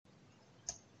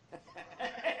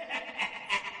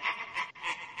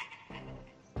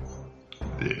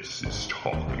This is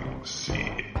Talking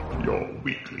Sid, your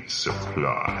weekly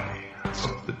supply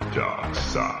of the dark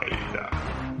side.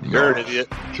 You're an idiot.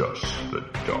 Just the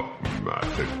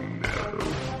dogmatic narrow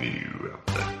view of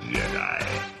the Jedi.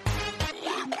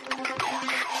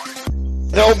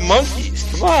 No monkeys,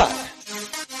 come on.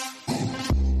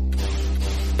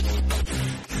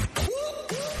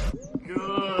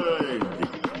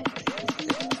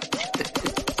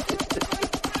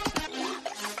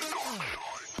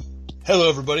 Hello,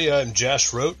 everybody. I'm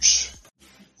Josh Roach.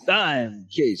 I'm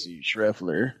Casey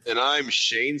Schreffler. And I'm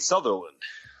Shane Sutherland.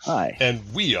 Hi. And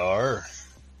we are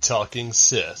Talking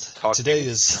Sith. Today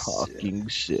is Talking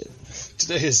Sith.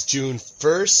 Today is June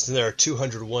 1st, and there are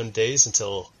 201 days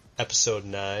until Episode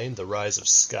 9, The Rise of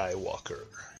Skywalker.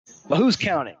 Well, who's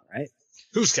counting, right?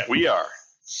 Who's counting? We are.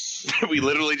 We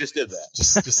literally just did that.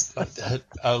 Just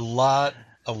a lot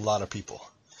of people.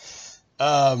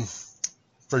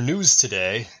 For news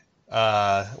today,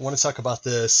 I want to talk about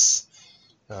this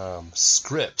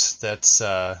script that's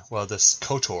this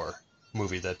KOTOR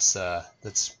movie that's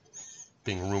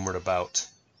being rumored about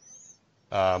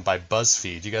by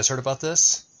BuzzFeed. You guys heard about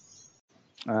this?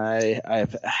 I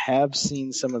have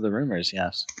seen some of the rumors,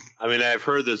 yes. I mean, I've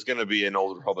heard there's going to be an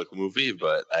Old Republic movie,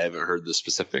 but I haven't heard the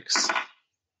specifics.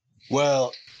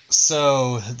 Well,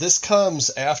 so this comes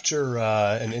after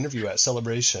an interview at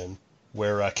Celebration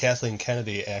where Kathleen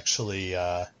Kennedy actually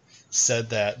said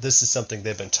that this is something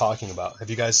they've been talking about. Have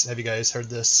you guys heard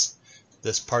this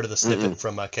part of the snippet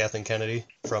from Kathleen Kennedy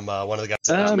from one of the guys?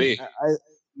 Not me.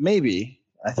 Maybe.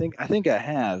 I think I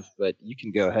have, but you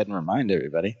can go ahead and remind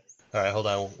everybody. All right, hold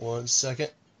on one second.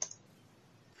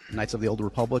 Knights of the Old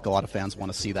Republic, a lot of fans want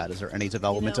to see that. Is there any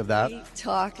development of that? We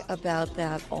talk about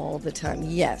that all the time.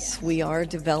 Yes, we are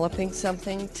developing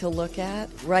something to look at.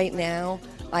 Right now,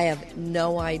 I have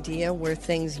no idea where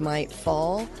things might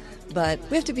fall, but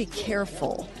we have to be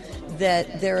careful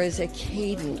that there is a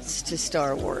cadence to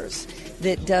Star Wars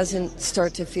that doesn't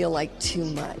start to feel like too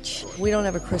much. We don't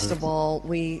have a crystal ball.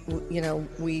 We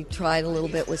tried a little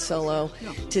bit with Solo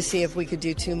to see if we could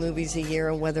do 2 movies a year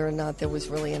and whether or not there was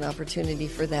really an opportunity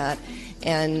for that.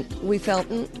 And we felt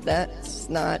that's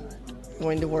not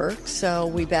going to work, so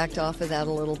we backed off of that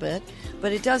a little bit.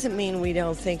 But it doesn't mean we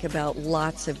don't think about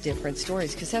lots of different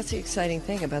stories, because that's the exciting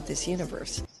thing about this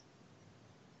universe.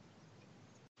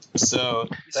 So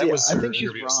that was I think she's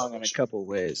wrong in a couple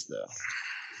ways, though.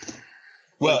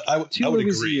 Well, I would Two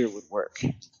movies agree. a year would work.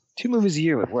 2 movies a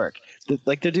year would work.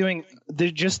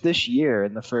 They're just this year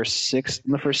in the first 6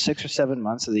 or 7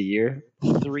 months of the year,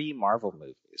 3 Marvel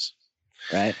movies,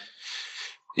 right?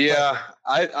 Yeah,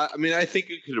 I mean, I think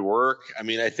it could work. I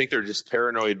mean, I think they're just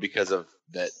paranoid because of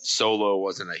that Solo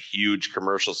wasn't a huge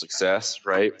commercial success,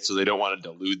 right? So they don't want to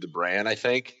dilute the brand, I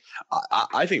think.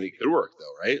 I think it could work,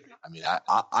 though, right? I mean,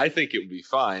 I think it would be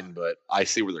fine, but I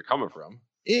see where they're coming from.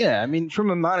 Yeah, I mean, from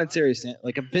a monetary standpoint,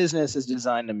 like a business is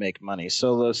designed to make money.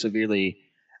 Solo severely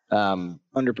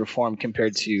underperformed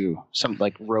compared to something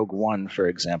like Rogue One, for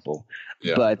example.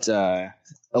 Yeah. But a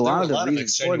lot of the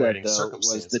reason for that, extenuating though, was the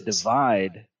circumstances.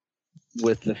 divide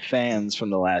with the fans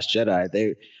from The Last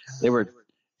Jedi. They were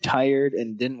tired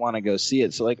and didn't want to go see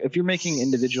it. So, like, if you're making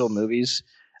individual movies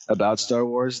about Star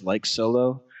Wars, like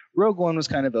Solo, Rogue One was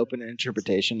kind of open to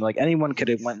interpretation. Like, anyone could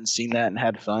have went and seen that and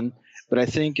had fun. But I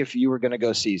think if you were going to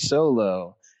go see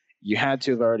Solo, you had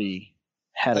to have already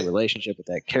had a relationship with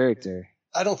that character.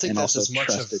 I don't think and that's also as much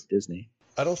of trusted Disney.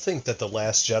 I don't think that The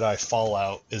Last Jedi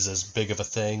fallout is as big of a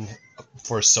thing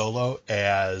for Solo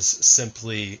as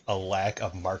simply a lack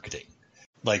of marketing.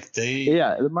 Like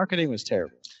the marketing was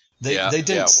terrible. They it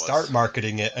didn't was. start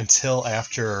marketing it until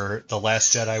after The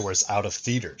Last Jedi was out of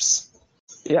theaters.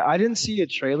 Yeah, I didn't see a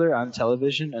trailer on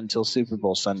television until Super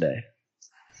Bowl Sunday.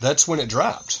 That's when it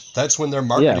dropped. That's when their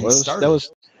marketing started.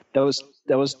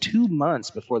 That was 2 months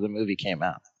before the movie came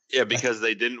out. Yeah, because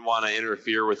they didn't want to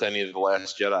interfere with any of the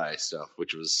Last Jedi stuff,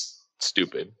 which was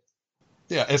stupid.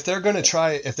 Yeah, if they were going to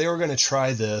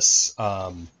try this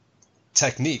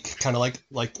technique, kind of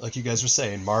like you guys were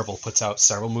saying, Marvel puts out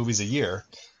several movies a year.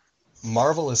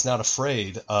 Marvel is not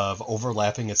afraid of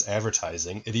overlapping its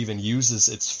advertising. It even uses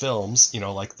its films,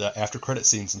 like the after credit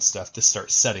scenes and stuff, to start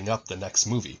setting up the next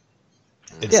movie.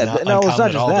 It's not uncommon it's not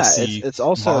at all just to that. see It's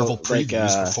also Marvel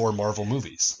previews before Marvel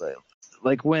movies.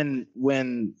 Like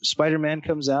when Spider-Man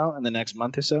comes out in the next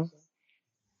month or so,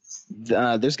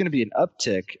 there's going to be an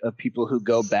uptick of people who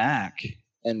go back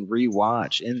and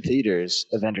rewatch in theaters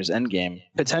Avengers Endgame,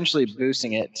 potentially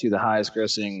boosting it to the highest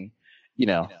grossing,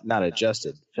 not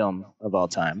adjusted film of all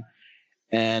time.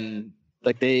 And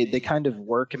like they kind of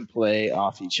work and play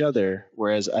off each other.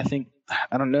 Whereas I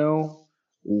don't know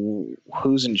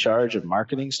who's in charge of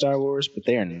marketing Star Wars, but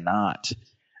they are not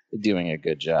doing a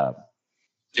good job.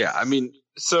 Yeah, I mean,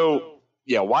 so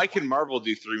yeah, why can Marvel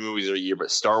do 3 movies a year,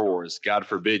 but Star Wars, God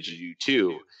forbid, you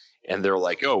do 2? And they're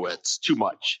like, oh, it's too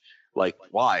much. Like,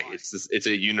 why? It's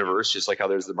a universe, just like how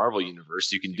there's the Marvel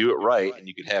universe. You can do it right, and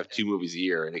you can have 2 movies a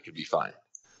year, and it could be fine.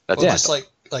 That's Well, just like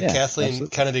Yeah, Kathleen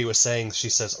absolutely. Kennedy was saying, she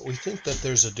says, we think that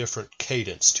there's a different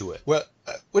cadence to it. Well,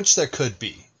 which there could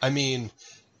be. I mean,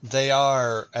 they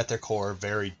are, at their core,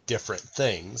 very different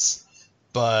things.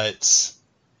 But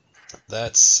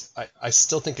I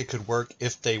still think it could work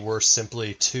if they were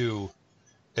simply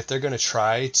if they're going to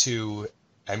try to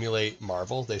emulate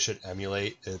Marvel, they should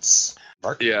emulate its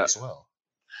marketing Yeah. as well.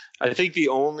 I think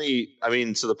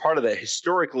so the part of that,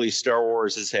 historically, Star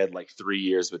Wars has had like 3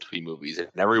 years between movies, and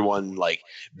everyone like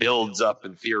builds up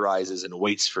and theorizes and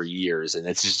waits for years, and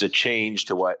it's just a change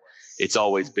to what it's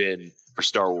always been for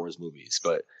Star Wars movies.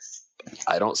 But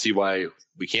I don't see why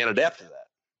we can't adapt to that.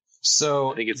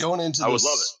 So I think going into I would this,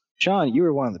 love it. Sean, you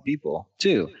were one of the people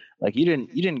too. Like you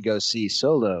didn't go see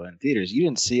Solo in theaters. You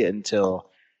didn't see it until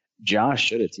Josh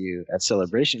showed it to you at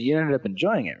Celebration. You ended up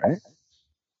enjoying it, right?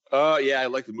 Yeah, I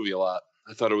liked the movie a lot.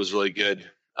 I thought it was really good.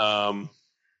 I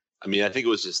mean, I think it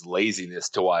was just laziness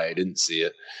to why I didn't see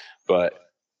it. But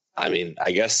I mean,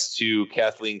 I guess to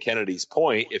Kathleen Kennedy's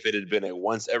point, if it had been a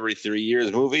once every 3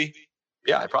 years movie,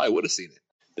 yeah, I probably would have seen it.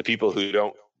 The people who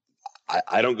don't,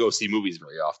 I don't go see movies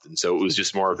very often. So it was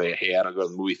just more of a, hey, I don't go to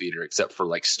the movie theater except for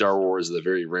like Star Wars, the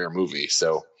very rare movie.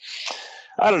 So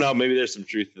I don't know. Maybe there's some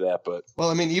truth to that, but well,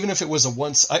 I mean, even if it was a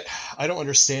once, I don't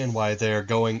understand why they're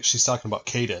going. She's talking about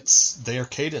cadence. Their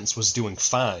cadence was doing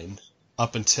fine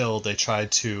up until they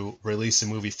tried to release a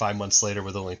movie 5 months later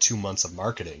with only 2 months of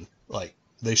marketing. Like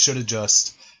they should have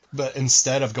just, but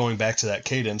instead of going back to that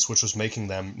cadence, which was making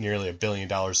them nearly $1 billion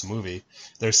a movie,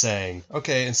 they're saying,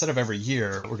 okay, instead of every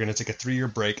year, we're going to take a 3-year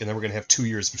break, and then we're going to have 2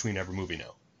 years between every movie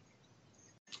now.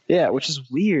 Yeah, which is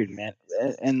weird, man.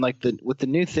 And like with the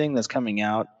new thing that's coming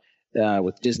out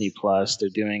with Disney Plus, they're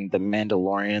doing The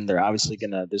Mandalorian. They're obviously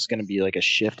there's gonna be like a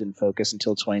shift in focus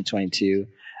until 2022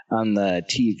 on the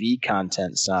TV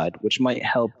content side, which might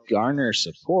help garner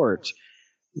support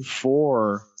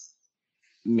for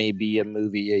maybe a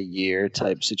movie a year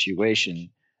type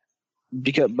situation.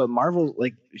 But Marvel,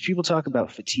 like if people talk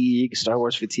about fatigue, Star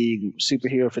Wars fatigue,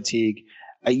 superhero fatigue,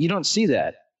 you don't see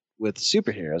that with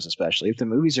superheroes, especially if the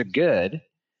movies are good.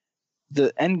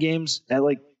 The end game's at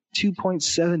like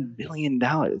 $2.7 billion.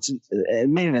 It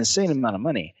made an insane amount of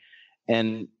money,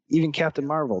 and even Captain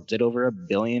Marvel did over $1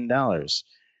 billion.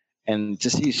 And to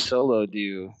see Solo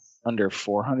do under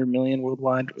 400 million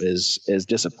worldwide is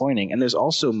disappointing. And there's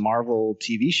also Marvel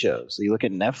TV shows. So you look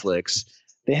at Netflix;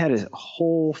 they had a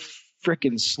whole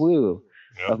freaking slew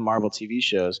of Marvel TV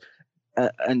shows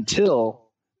until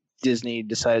Disney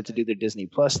decided to do their Disney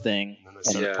Plus thing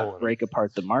and break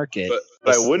apart the market. But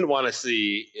what I wouldn't want to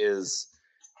see is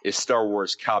Star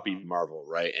Wars copy Marvel,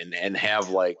 right? And have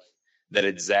like that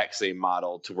exact same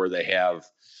model to where they have,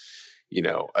 you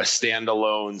know, a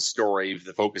standalone story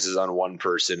that focuses on one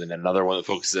person and then another one that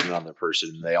focuses on another person.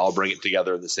 And they all bring it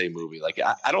together in the same movie. Like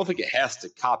I don't think it has to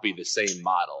copy the same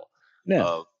model.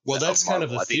 No. Well, that's kind of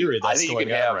the theory I that's think you going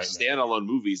can on have right now. standalone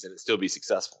movies and it still be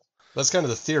successful. That's kind of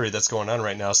the theory that's going on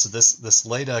right now. So this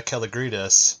Leda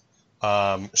Kalogridis,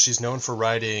 she's known for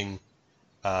writing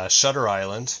Shutter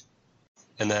Island,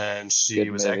 and then she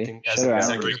Good was movie. acting as Shutter an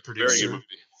Island. executive Very good producer movie.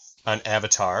 on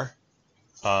Avatar.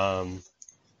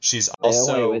 She's Wait,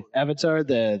 also with Avatar,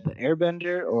 the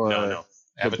Airbender, or no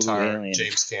the Avatar, Blue Alien?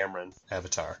 James Cameron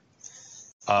Avatar.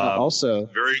 Also,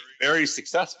 Very, very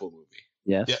successful movie.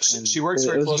 yes. Yeah, and she works it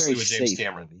very was a closely with James safe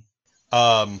Cameron.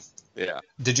 movie. Yeah.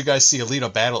 Did you guys see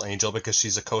Alita Battle Angel, because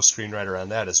she's a co-screenwriter on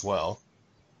that as well?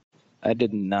 I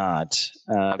did not,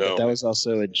 but that was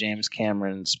also a James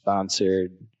Cameron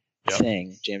sponsored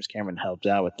thing. James Cameron helped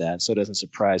out with that, so it doesn't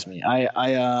surprise me.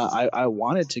 I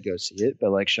wanted to go see it,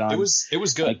 but like Sean, It was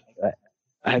good.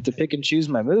 I have to pick and choose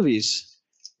my movies,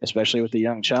 especially with a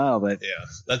young child. Yeah,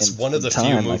 that's in- one of the in few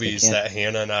time, like, I movies can't- that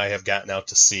Hannah and I have gotten out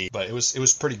to see. But it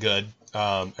was pretty good.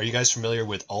 Are you guys familiar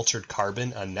with Altered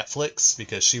Carbon on Netflix?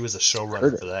 Because she was a Heard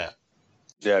showrunner it. for that.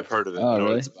 Yeah, I've heard of it. I Oh, know what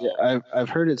really? it's about. Yeah, I've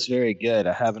heard it's very good.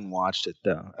 I haven't watched it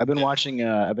though. I've been watching.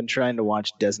 I've been trying to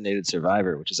watch Designated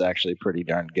Survivor, which is actually pretty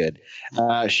darn good.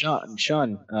 Sean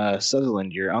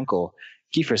Sutherland, your uncle,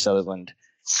 Kiefer Sutherland,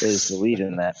 is the lead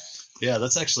in that. Yeah,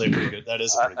 that's actually pretty good. That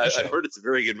is a pretty good show. I've heard it's a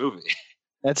very good movie.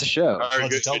 That's a show. Or it's a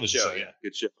good television show. show, Yeah, yeah.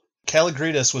 good show.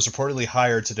 Kalogridis was reportedly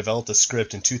hired to develop the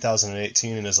script in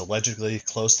 2018 and is allegedly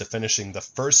close to finishing the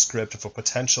first script of a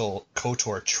potential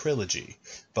KOTOR trilogy.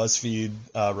 BuzzFeed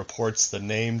reports the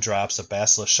name drops of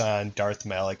Bastila Shan, Darth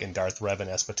Malak, and Darth Revan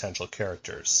as potential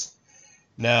characters.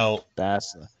 Now,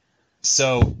 Bastila.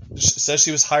 So, says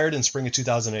she was hired in spring of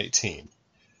 2018.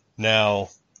 Now,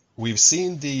 we've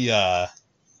seen the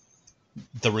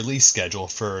release schedule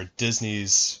for Disney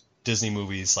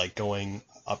movies, like going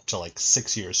up to like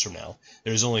 6 years from now.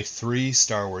 There's only 3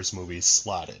 Star Wars movies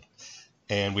slotted,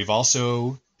 and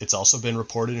it's also been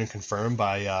reported and confirmed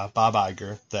by Bob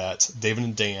Iger that David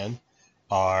and Dan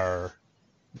are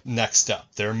next up.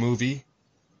 The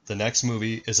next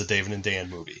movie is a David and Dan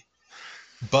movie.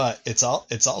 But it's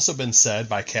also been said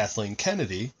by Kathleen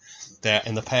Kennedy that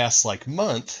in the past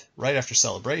month, right after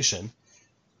Celebration,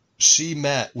 she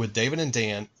met with David and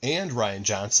Dan and Rian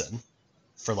Johnson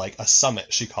for a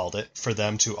summit, she called it, for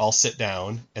them to all sit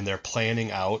down, and they're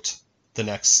planning out the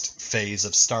next phase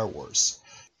of Star Wars.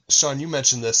 Sean, you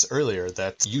mentioned this earlier,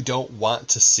 that you don't want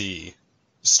to see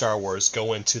Star Wars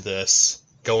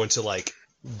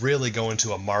really go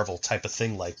into a Marvel type of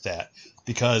thing like that,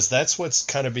 because that's what's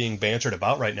kind of being bantered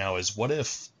about right now, is what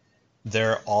if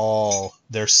they're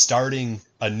starting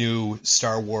a new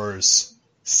Star Wars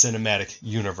cinematic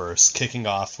universe, kicking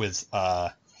off with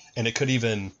and it could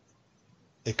even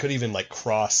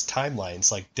cross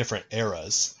timelines, different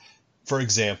eras. For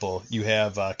example, you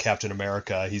have Captain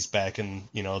America. He's back in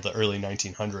the early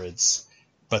 1900s,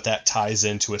 but that ties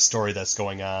into a story that's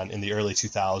going on in the early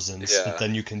 2000s. Yeah. But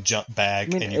then you can jump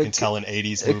back and you can tell an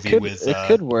 80s movie it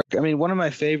could work. I mean, one of my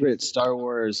favorite Star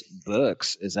Wars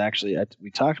books is actually,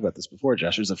 we talked about this before,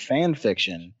 Josh. There's a fan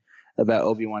fiction about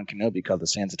Obi-Wan Kenobi called The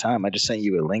Sands of Time. I just sent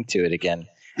you a link to it again.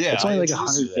 Yeah, it's only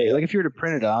 100 pages. If you were to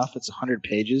print it off, it's 100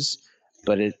 pages.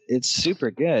 But it's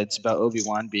super good. It's about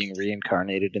Obi-Wan being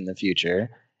reincarnated in the future,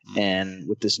 and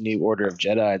with this new order of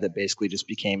Jedi that basically just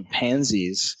became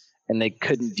pansies, and they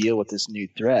couldn't deal with this new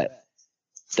threat.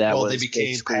 They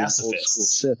became pacifists. Old school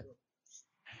Sith.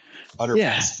 Utter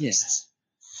pacifists.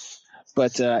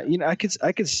 But I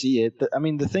could see it. I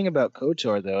mean, the thing about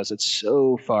KOTOR though is it's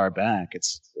so far back.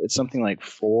 It's something like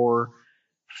 4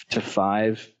 to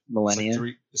 5 millennia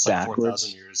backwards.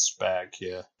 4,000 years back.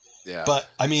 Yeah. Yeah. But,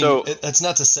 I mean, that's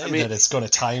not to say that it's going to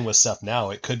tie in with stuff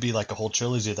now. It could be a whole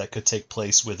trilogy that could take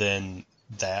place within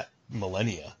that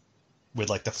millennia with,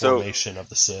 the formation of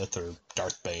the Sith or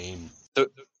Darth Bane.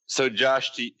 So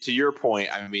Josh, to your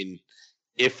point, I mean,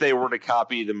 if they were to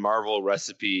copy the Marvel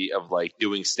recipe of,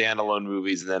 doing standalone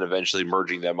movies and then eventually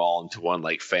merging them all into one,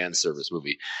 fan service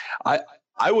movie,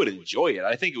 I would enjoy it.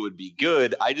 I think it would be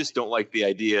good. I just don't like the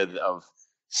idea of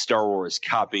Star Wars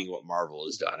copying what Marvel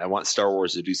has done. I want Star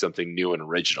Wars to do something new and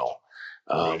original.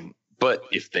 Right. But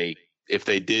if they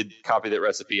did copy that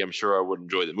recipe, I'm sure I would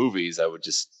enjoy the movies. I would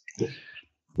just.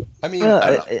 I mean,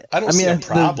 I don't see a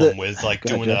problem with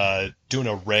doing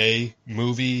a Rey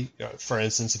movie. For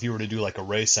instance, if you were to do a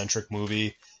Rey-centric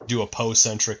movie, do a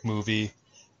Poe-centric movie,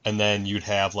 and then you'd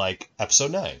have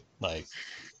Episode 9.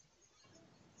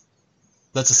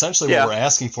 That's essentially what we're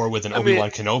asking for with an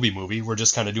Obi-Wan Kenobi movie. We're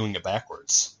just kind of doing it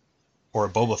backwards. Or a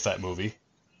Boba Fett movie.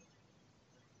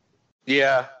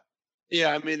 Yeah.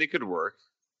 Yeah, I mean, it could work.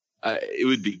 It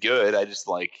would be good.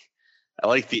 I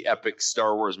like the epic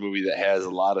Star Wars movie that has a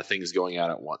lot of things going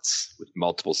on at once with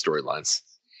multiple storylines.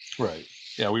 Right.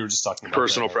 Yeah, we were just talking about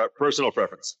personal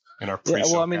preference. In our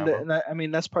pre-show I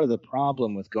mean, that's part of the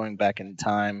problem with going back in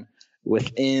time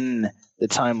within the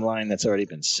timeline that's already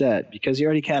been set, because you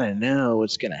already kind of know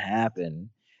what's going to happen.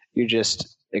 You're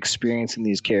just experiencing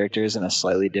these characters in a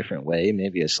slightly different way,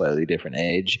 maybe a slightly different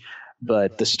age,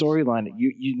 but the storyline,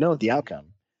 you know the outcome.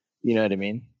 You know what I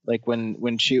mean?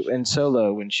 When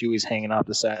Chewie's hanging off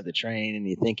the side of the train and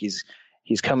you think he's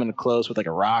coming close with a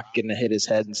rock getting to hit his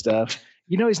head and stuff,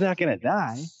 he's not going to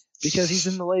die because he's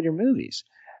in the later movies.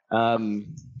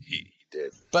 He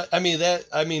did. But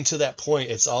to that point,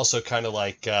 it's also kind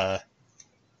of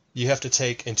you have to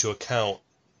take into account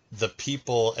the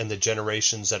people and the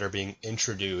generations that are being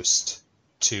introduced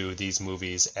to these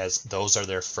movies, as those are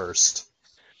their first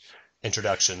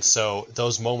introduction. So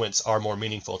those moments are more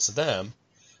meaningful to them.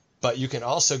 But you can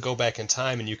also go back in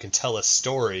time and you can tell a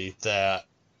story that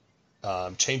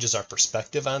changes our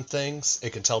perspective on things.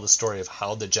 It can tell the story of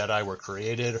how the Jedi were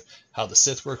created, how the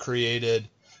Sith were created,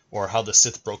 or how the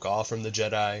Sith broke off from the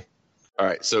Jedi. All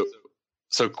right, so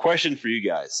question for you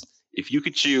guys. If you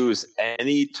could choose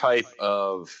any type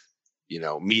of,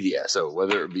 media, so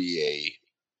whether it be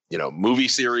a, movie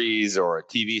series or a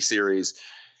TV series,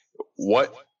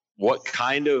 what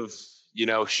kind of,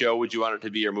 show would you want it to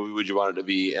be, or movie would you want it to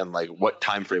be, and what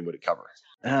time frame would it cover?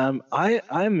 I'm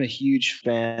a huge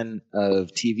fan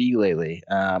of TV lately.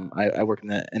 I work in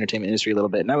the entertainment industry a little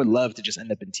bit, and I would love to just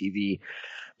end up in TV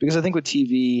because I think with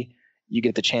TV you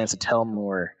get the chance to tell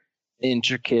more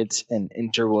intricate and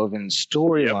interwoven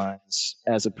storylines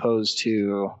as opposed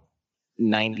to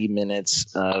 90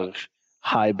 minutes of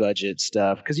high budget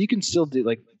stuff. Because you can still do,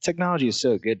 like, technology is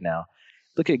so good now.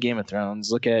 Look at Game of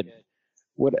Thrones. Look at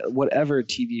whatever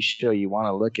TV show you want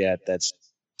to look at that's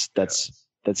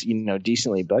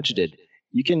decently budgeted.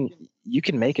 You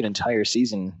can make an entire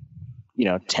season,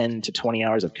 10 to 20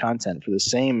 hours of content for the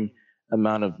same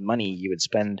amount of money you would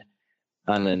spend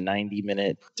on a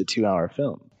 90-minute to 2-hour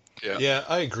film. Yeah,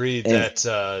 I agree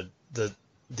that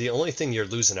the only thing you're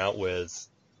losing out with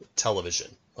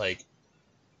television, like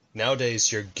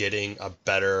nowadays, you're getting a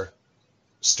better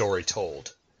story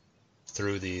told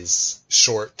through these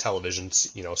short television,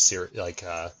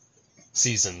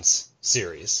 seasons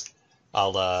series.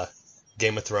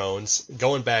 Game of Thrones.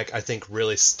 Going back, I think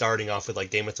really starting off with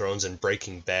like Game of Thrones and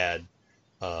Breaking Bad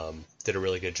did a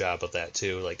really good job of that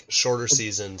too. Like shorter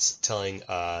seasons telling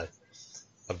a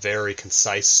very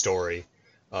concise story.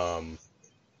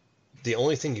 The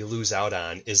only thing you lose out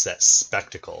on is that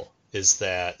spectacle, is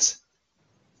that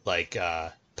like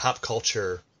pop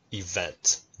culture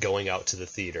event going out to the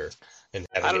theater and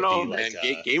having I don't know, man.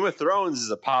 Like, Game of Thrones is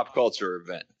a pop culture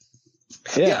event.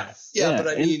 Yeah, but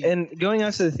I mean, and going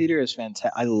out to the theater is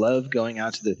fantastic. I love going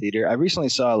out to the theater. I recently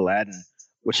saw Aladdin,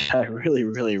 which I really,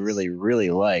 really, really, really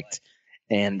liked,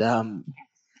 and I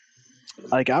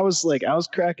was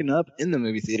cracking up in the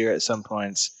movie theater at some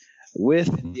points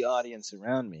with the audience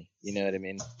around me. You know what I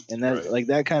mean? And that Right.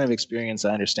 that kind of experience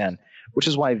I understand, which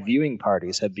is why viewing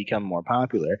parties have become more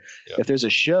popular. Yeah. If there's a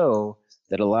show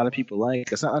that a lot of people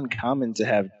like, it's not uncommon to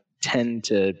have 10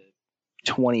 to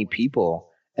 20 people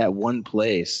at one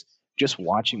place just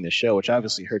watching the show, which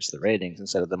obviously hurts the ratings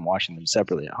instead of them watching them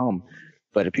separately at home.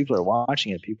 But if people are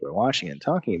watching it and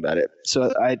talking about it.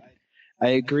 So I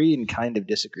agree and kind of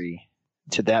disagree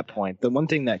to that point. The one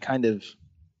thing that kind of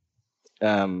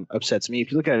upsets me,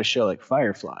 if you look at a show like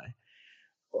Firefly,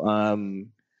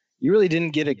 you really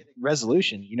didn't get a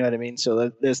resolution. You know what I mean?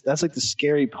 So that's like the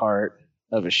scary part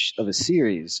of a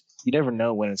series. You never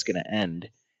know when it's going to end,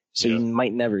 so you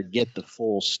might never get the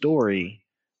full story.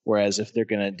 Whereas if they're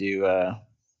going to do,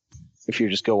 if you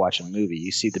just go watch a movie,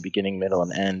 you see the beginning, middle,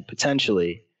 and end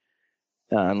potentially,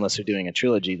 unless they're doing a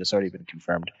trilogy that's already been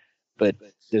confirmed. But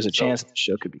there's a chance that the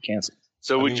show could be canceled.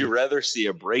 So would you rather see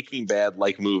a Breaking Bad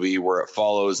like movie where it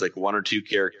follows like one or two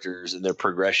characters and their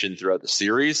progression throughout the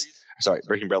series? Sorry,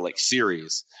 Breaking Bad like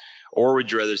series. Or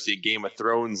would you rather see a Game of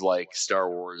Thrones like Star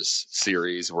Wars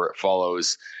series where it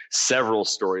follows several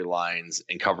storylines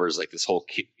and covers like this whole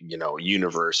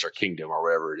universe or kingdom or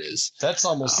whatever it is? That's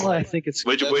almost I think it's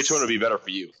Which one would be better for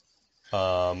you?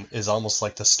 is almost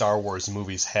like the Star Wars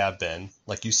movies have been.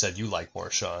 Like you said, you like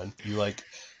more, Sean. You like,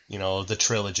 the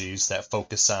trilogies that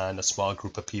focus on a small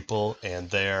group of people and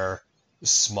their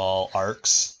small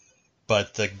arcs.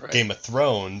 But the Game of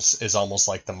Thrones is almost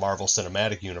like the Marvel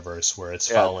Cinematic Universe, where it's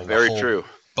following a whole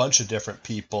bunch of different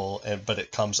people, but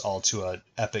it comes all to an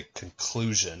epic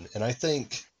conclusion. And I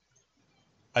think.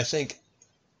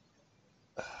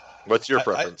 What's your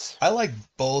preference? I like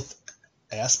both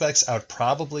aspects. I would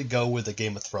probably go with a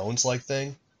Game of Thrones like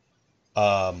thing.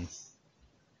 But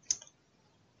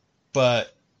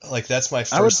like that's my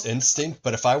first instinct.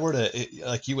 But if I were to,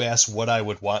 like you asked, what I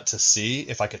would want to see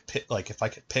if I could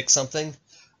pick something,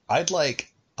 I'd like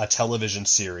a television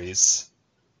series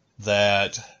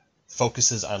that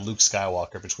focuses on Luke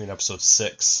Skywalker between episode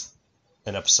 6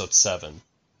 and episode 7.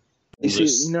 You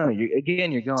see,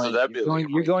 you're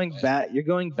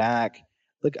going back.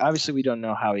 Look, obviously, we don't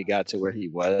know how he got to where he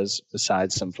was.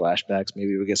 Besides some flashbacks,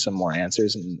 maybe we'll get some more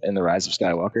answers in the Rise of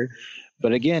Skywalker.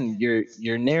 But again,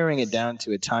 you're narrowing it down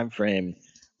to a time frame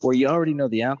where you already know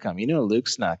the outcome. You know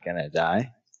Luke's not gonna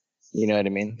die. You know what I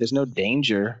mean? There's no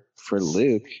danger for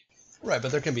Luke. Right,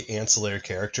 but there can be ancillary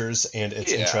characters, and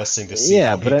it's interesting to see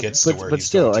how he gets to where he's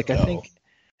still, going to go.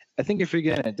 I think if you're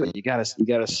gonna do it, you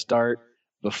gotta start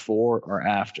before or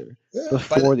after.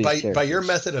 By your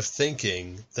method of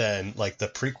thinking, then like the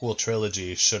prequel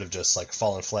trilogy should have just like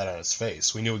fallen flat on its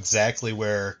face. We knew exactly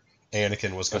where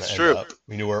Anakin was going to end up.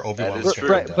 We knew where Obi-Wan was going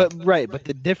to end up. But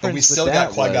the difference. But we still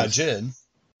got Qui-Gon Jinn.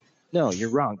 No, you're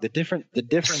wrong. The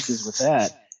difference is with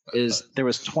that is there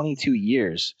was 22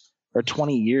 years or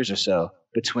 20 years or so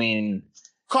between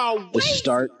the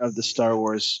start of the Star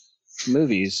Wars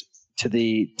movies to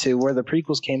where the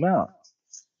prequels came out.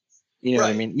 You know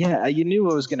what I mean? Yeah, you knew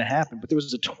what was going to happen, but there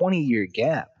was a 20-year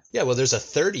gap. Yeah, well, there's a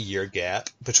 30-year gap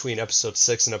between episode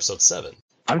 6 and episode 7.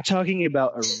 I'm talking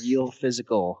about a real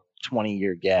physical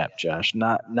 20-year gap, Josh,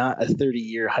 not a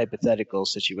 30-year hypothetical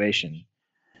situation.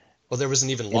 Well, there was an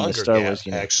even the longer Star gap Wars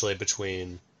universe. actually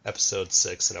between episode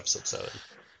 6 and episode 7.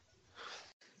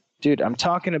 Dude, I'm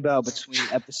talking about between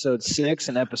episode 6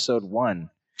 and episode 1.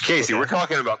 Casey, we're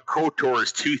talking about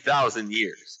KOTOR's 2,000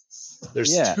 years.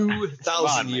 There's Yeah.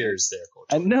 2,000 years there.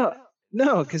 And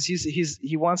no, because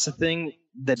he wants a thing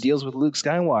that deals with Luke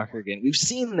Skywalker again. We've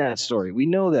seen that story. We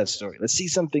know that story. Let's see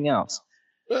something else.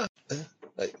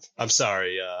 I'm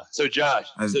sorry. So Josh,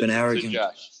 I've been arrogant. So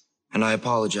Josh, And I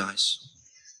apologize.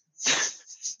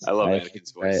 I love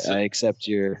Anakin's voice. I accept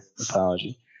your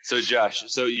apology. So Josh,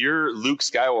 so your Luke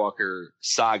Skywalker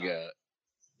saga,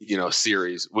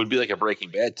 series would be like a Breaking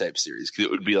Bad type series, because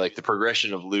it would be like the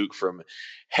progression of Luke from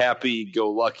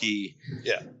happy-go-lucky.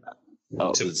 Yeah.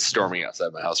 Oh, it's storming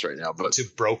outside my house right now, but to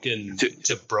broken.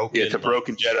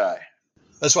 broken Jedi.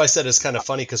 That's why I said it's kind of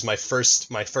funny, because my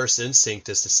first instinct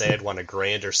is to say I'd want a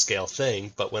grander scale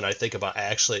thing, but when I think about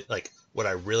actually like what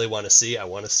I really want to see, I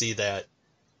want to see that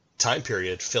time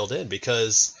period filled in,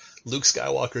 because Luke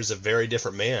Skywalker is a very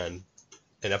different man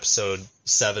in episode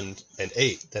 7 and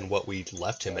 8 than what we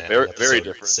left him at. Very, in episode very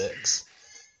different. 6.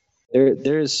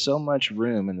 There is so much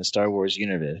room in the Star Wars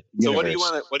universe. So what do you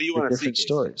want to see? Different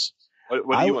stories.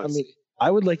 What do you want to see?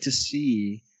 I would like to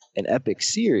see an epic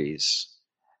series.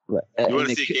 You want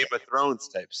to see a Game of Thrones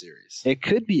type series? It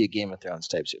could be a Game of Thrones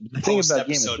type series. But the thing about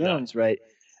Game of Thrones, right?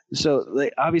 So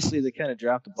obviously they kind of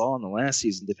dropped the ball in the last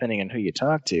season, depending on who you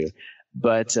talk to.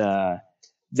 But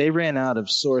they ran out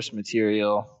of source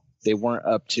material. They weren't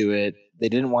up to it. They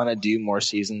didn't want to do more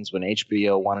seasons when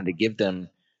HBO wanted to give them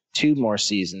 2 more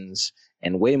seasons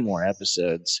and way more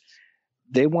episodes.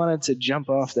 They wanted to jump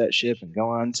off that ship and go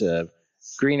on to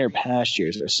greener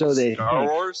pastures, or so they Star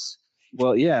think. Wars?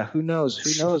 Well, yeah, who knows?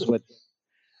 Who knows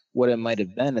what it might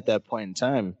have been at that point in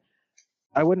time.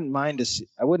 I wouldn't mind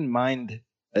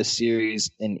a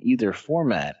series in either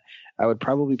format. I would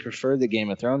probably prefer the Game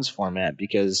of Thrones format,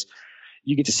 because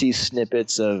you get to see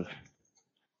snippets of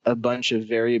a bunch of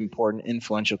very important,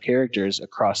 influential characters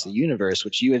across the universe,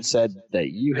 which you had said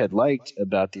that you had liked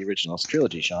about the original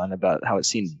trilogy, Sean, about how it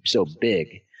seemed so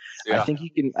big. Yeah. I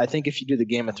think if you do the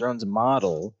Game of Thrones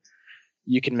model,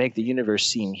 you can make the universe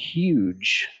seem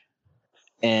huge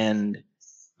and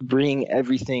bring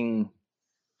everything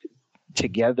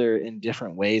together in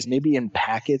different ways, maybe in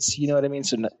packets, you know what I mean?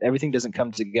 So everything doesn't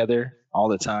come together all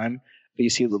the time, but you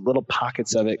see the little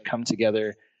pockets of it come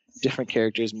together, different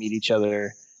characters meet each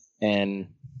other, and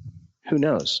who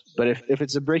knows? But if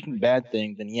it's a Breaking Bad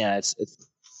thing, then yeah,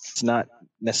 it's not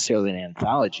necessarily an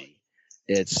anthology.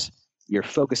 It's you're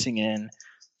focusing in,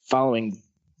 following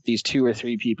these 2 or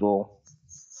 3 people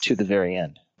to the very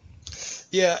end.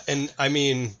 Yeah, and I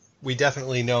mean, we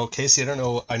definitely know, Casey, I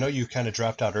know you kind of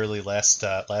dropped out early last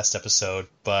episode,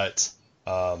 but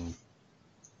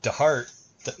DeHart,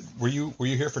 were you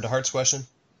here for DeHart's question?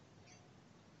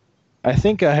 I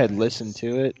think I had listened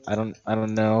to it. I don't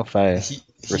know if I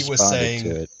responded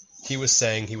to it. He was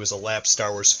saying he was a lapsed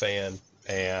Star Wars fan,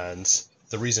 and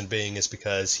the reason being is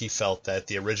because he felt that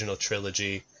the original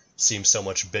trilogy seemed so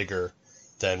much bigger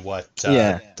than what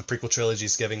the prequel trilogy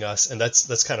is giving us, and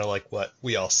that's kind of like what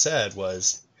we all said,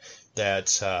 was that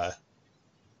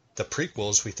the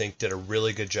prequels, we think, did a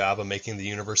really good job of making the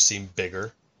universe seem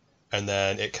bigger, and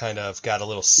then it kind of got a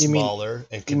little smaller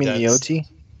and condensed. You mean the OT?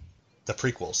 The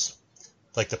prequels.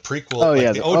 Like the prequel, oh, like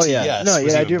yeah. the OT, yes, no,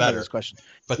 was yeah, I even do remember better. this question.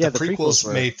 But yeah, the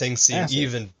prequels made things seem massive.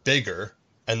 even bigger,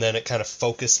 and then it kind of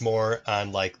focused more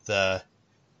on like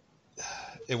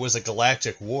it was a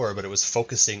galactic war, but it was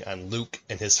focusing on Luke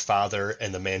and his father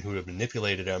and the man who had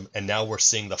manipulated him, and now we're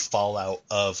seeing the fallout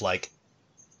of like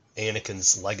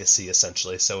Anakin's legacy,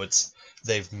 essentially. So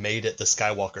they've made it the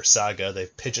Skywalker saga.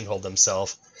 They've pigeonholed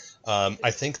themselves.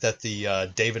 I think that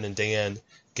the David and Dan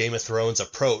Game of Thrones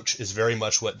approach is very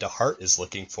much what DeHart is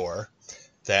looking for,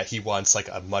 that he wants like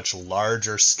a much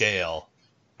larger scale,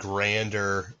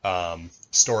 grander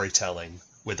storytelling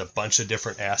with a bunch of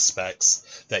different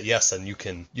aspects that, yes, and you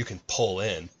can pull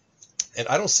in. And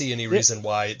I don't see any reason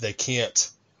why they can't.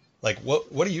 Like, what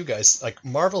do you guys like?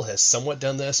 Marvel has somewhat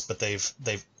done this, but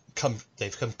they've come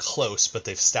close, but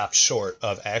they've stopped short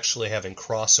of actually having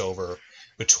crossover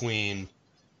between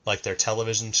like their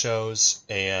television shows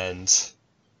and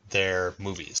their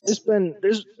movies.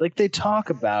 There's like, they talk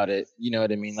about it, you know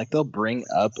what I mean? Like, they'll bring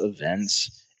up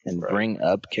events and bring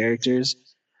up characters.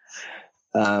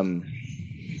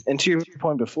 And to your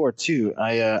point before too,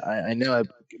 I know I've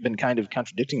been kind of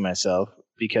contradicting myself,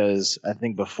 because I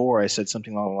think before I said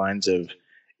something along the lines of,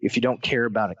 if you don't care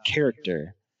about a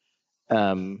character,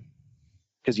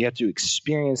 because you have to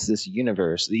experience this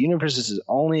universe. The universe is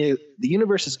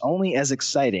only as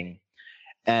exciting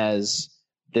as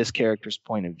this character's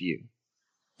point of view.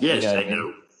 Yes, You know what I I mean?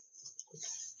 know.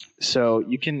 So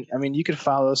you can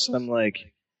follow some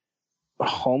like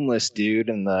homeless dude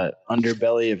in the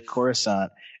underbelly of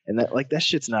Coruscant, and that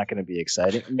shit's not going to be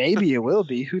exciting. Maybe it will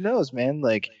be. Who knows, man?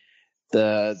 Like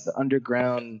the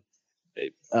underground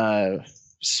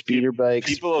speeder bikes.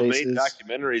 People have made places.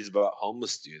 documentaries about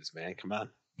homeless dudes, man. Come on.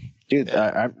 Dude,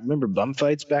 I remember bum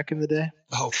fights back in the day.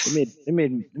 Oh, They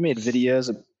made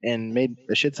videos and made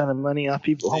a shit ton of money off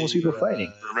homeless people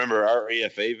fighting. Remember our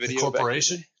AFA video? the back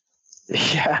corporation.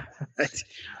 Yeah.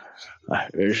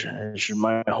 This is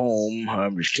my home.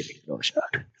 I'm just kidding. No, it's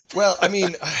not. Well, I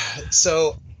mean,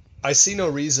 so I see no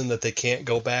reason that they can't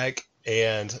go back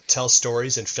and tell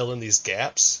stories and fill in these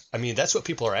gaps. I mean, that's what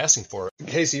people are asking for.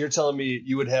 Casey, you're telling me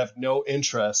you would have no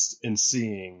interest in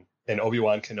seeing an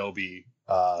Obi-Wan Kenobi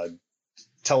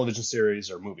television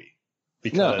series or movie?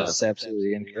 No, that's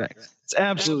absolutely incorrect. It's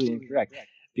absolutely incorrect.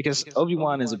 Because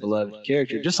Obi-Wan is a beloved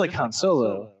character, just like Han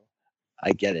Solo.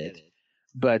 I get it.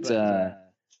 But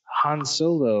Han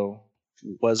Solo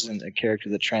wasn't a character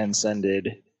that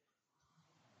transcended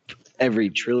every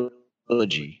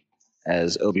trilogy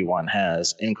as Obi-Wan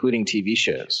has, including TV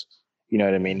shows. You know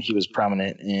what I mean? He was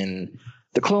prominent in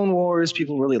the Clone Wars.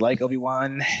 People really like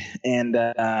Obi-Wan. And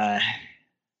I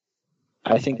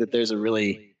think that there's a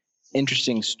really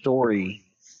interesting story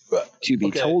to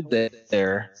be told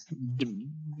there,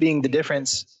 being the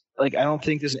difference. Like, I don't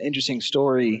think there's an interesting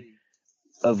story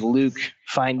of Luke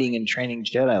finding and training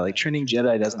Jedi. Like, training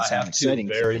Jedi doesn't sound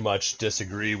exciting. I very much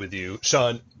disagree with you.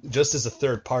 Sean, just as a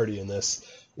third party in this,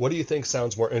 what do you think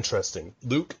sounds more interesting?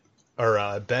 Luke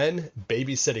or Ben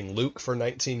babysitting Luke for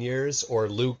 19 years, or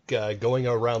Luke going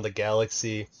around the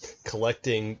galaxy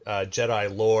collecting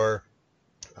Jedi lore,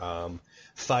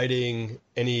 fighting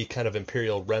any kind of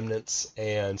Imperial remnants,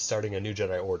 and starting a new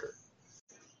Jedi Order?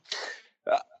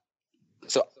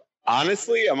 So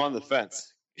honestly, I'm on the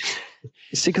fence.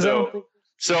 See, because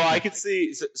So I could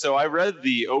see. So I read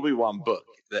the Obi-Wan book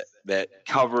that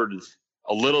covered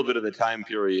a little bit of the time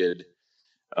period.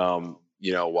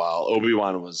 While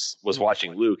Obi-Wan was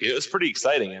watching Luke, it was pretty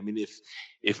exciting. I mean,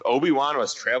 if Obi-Wan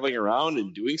was traveling around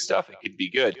and doing stuff, it could be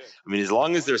good. I mean, as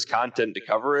long as there's content to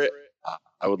cover it,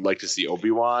 I would like to see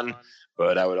Obi-Wan,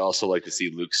 but I would also like to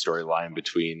see Luke's storyline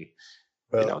between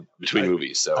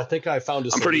movies. So I think I found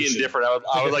I'm pretty indifferent.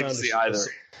 I would like to see either.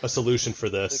 A solution for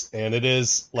this, and it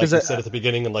is, like you said at the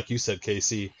beginning, and like you said,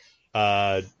 Casey,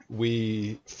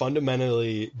 we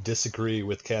fundamentally disagree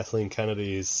with Kathleen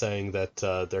Kennedy's saying that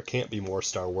there can't be more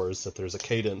Star Wars, that there's a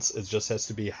cadence. It just has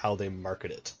to be how they market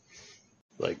it.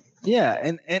 Like,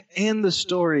 yeah, and the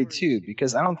story too,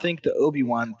 because I don't think the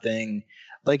Obi-Wan thing,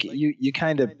 like you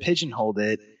kind of pigeonholed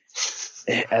it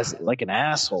as like an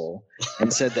asshole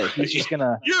and said that he's just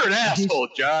gonna. You're an asshole,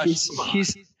 Josh.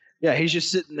 He's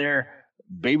just sitting there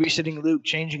babysitting Luke,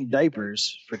 changing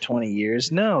diapers for 20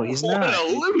 years. No, he's not. What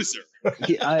a loser.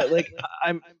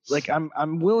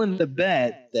 I'm willing to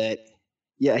bet that.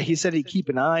 Yeah, he said he'd keep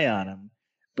an eye on him,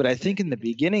 but I think in the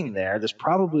beginning there's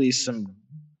probably some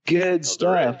good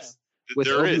stuff with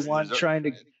Obi-Wan trying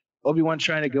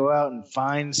to go out and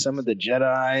find some of the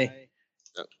Jedi.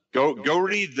 Go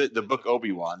read the book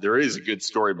Obi-Wan. There is a good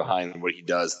story behind what he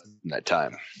does in that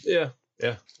time. Yeah.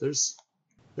 There's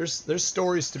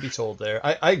stories to be told there.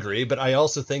 I agree, but I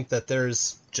also think that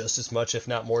there's just as much, if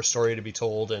not more, story to be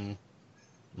told in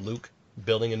Luke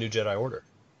building a new Jedi Order.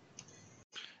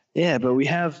 Yeah, but we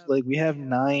have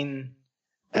 9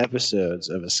 episodes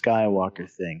of a Skywalker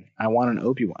thing. I want an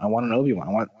Obi-Wan.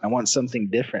 I want something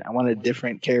different. I want a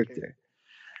different character.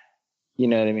 You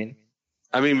know what I mean?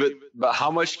 I mean, but how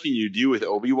much can you do with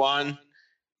Obi-Wan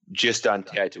just on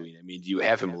Tatooine? I mean, do you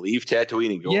have him leave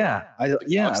Tatooine and go?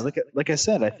 Like I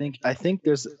said, I think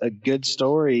there's a good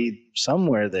story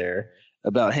somewhere there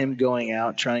about him going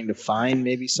out trying to find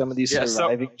maybe some of these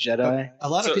surviving Jedi. A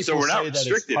lot of people we're not say that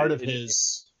it's part of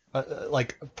his.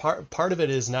 Part of it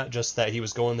is not just that he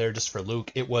was going there just for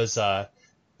Luke. It was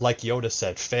like Yoda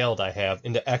said, failed I have,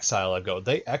 into exile I go.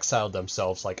 They exiled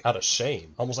themselves like out of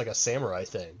shame, almost like a samurai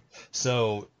thing.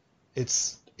 So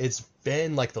it's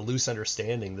been like the loose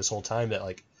understanding this whole time that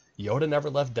like Yoda never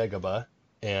left Dagobah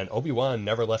and Obi-Wan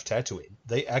never left Tatooine.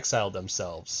 They exiled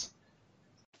themselves.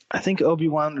 I think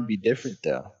Obi-Wan would be different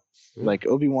though. Like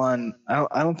Obi-Wan,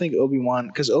 I don't think Obi-Wan,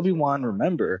 because Obi-Wan,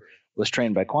 remember, was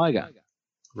trained by Qui-Gon.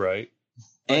 Right.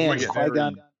 And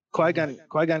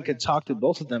Qui-Gon could talk to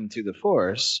both of them through the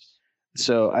Force.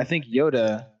 So I think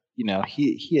Yoda,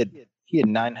 he had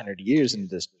 900 years into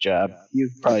this job. He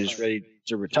was probably just ready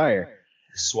to retire.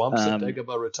 Swamps of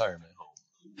Dagobah retirement home.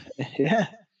 Yeah.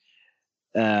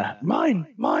 Mine.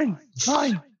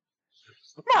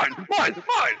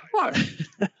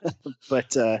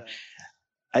 But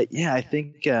I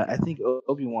think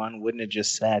Obi-Wan wouldn't have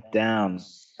just sat down.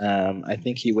 I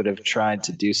think he would have tried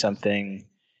to do something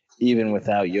even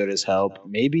without Yoda's help.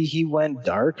 Maybe he went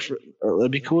dark. Or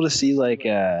it'd be cool to see like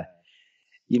him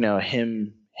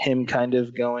kind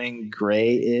of going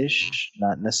grayish,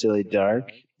 not necessarily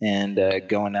dark, and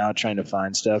going out trying to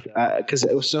find stuff.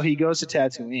 So he goes to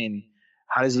Tatooine.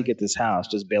 How does he get this house?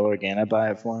 Does Bail Organa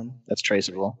buy it for him? That's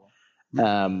traceable.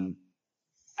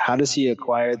 How does he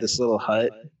acquire this little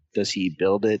hut? Does he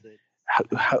build it?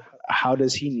 How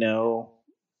does he know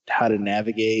how to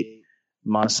navigate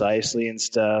Mos Eisley and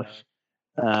stuff?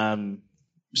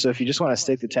 So if you just want to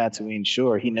stick to Tatooine,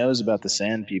 sure, he knows about the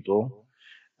Sand People.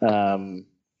 I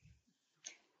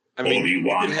mean, you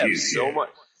could have so much.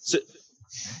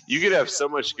 You could have so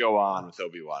much go on with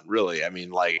Obi-Wan. Really, I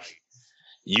mean, like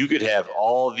you could have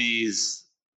all these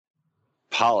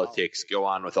politics go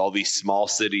on with all these small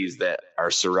cities that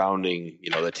are surrounding,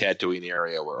 the Tatooine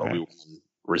area where Obi-Wan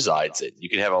resides in. You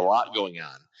could have a lot going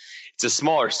on. It's a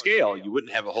smaller scale. You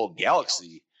wouldn't have a whole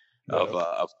galaxy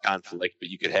of conflict, but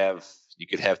you could have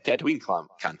Tatooine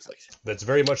conflict. That's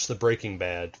very much the Breaking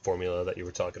Bad formula that you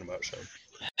were talking about, Sean.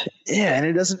 Yeah, and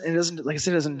it doesn't like I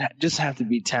said, it doesn't just have to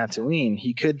be Tatooine.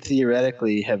 He could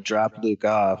theoretically have dropped Luke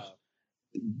off,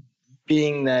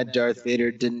 being that Darth Vader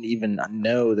didn't even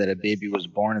know that a baby was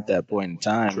born at that point in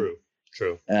time.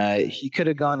 True. He could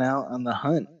have gone out on the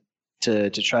hunt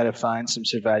to try to find some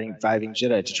surviving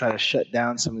Jedi, to try to shut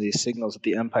down some of these signals that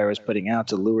the Empire was putting out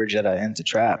to lure Jedi into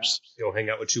traps. Go hang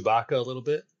out with Chewbacca a little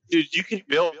bit. Dude, you could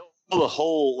build a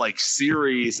whole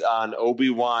series on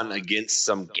Obi-Wan against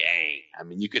some gang. I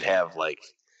mean, you could have a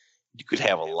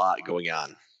lot going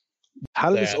on.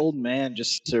 How did this old man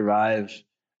just survive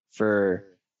for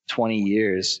 20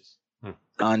 years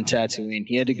on Tatooine?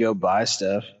 He had to go buy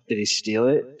stuff. Did he steal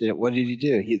it? What did he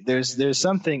do? There's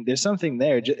something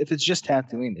there. If it's just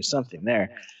Tatooine, there's something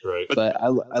there. Right. But I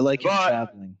like him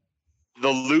traveling. The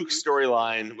Luke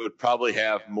storyline would probably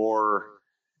have more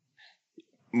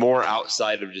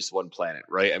outside of just one planet,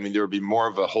 right? I mean, there would be more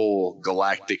of a whole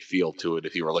galactic feel to it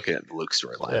if you were looking at the Luke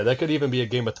storyline. Yeah, that could even be a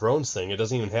Game of Thrones thing. It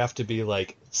doesn't even have to be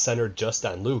centered just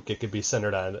on Luke. It could be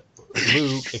centered on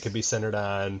Luke. It could be centered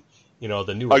on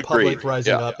the New Republic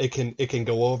rising up. It can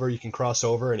go over. You can cross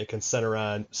over, and it can center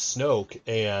on Snoke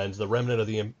and the remnant of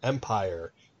the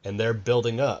Empire, and they're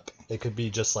building up. It could be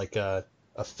just like a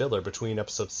filler between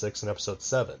Episode 6 and Episode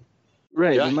 7.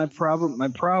 Right. Yeah. But my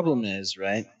problem is,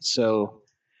 right. So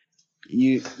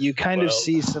you kind of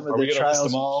see some of the trials.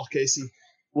 List them all, Casey?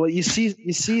 Well, you see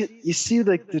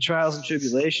like the trials and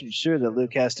tribulations, sure, that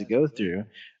Luke has to go through,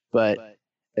 but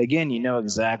again, you know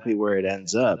exactly where it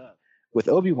ends up. With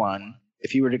Obi-Wan,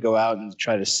 if he were to go out and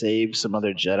try to save some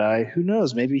other Jedi, who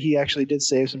knows? Maybe he actually did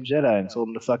save some Jedi and told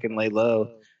them to fucking lay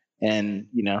low and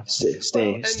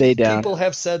stay down. People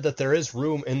have said that there is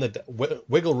room in the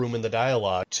wiggle room in the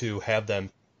dialogue to have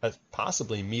them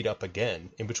possibly meet up again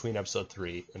in between Episode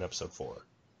 3 and Episode 4.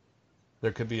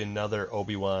 There could be another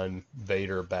Obi-Wan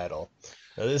Vader battle.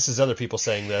 Now, this is other people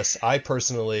saying this. I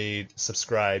personally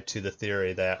subscribe to the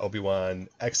theory that Obi-Wan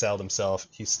exiled himself.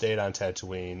 He stayed on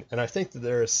Tatooine. And I think that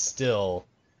there is still,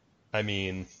 I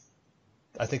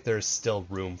think there's still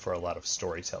room for a lot of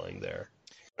storytelling there.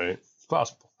 Right. It's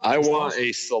possible. I want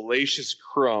a Salacious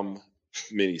Crumb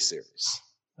miniseries.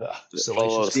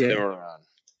 Salacious Crumb.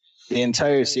 The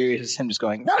entire series is him just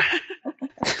going.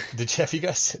 Did you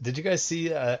guys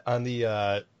see on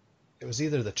the it was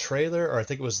either the trailer or I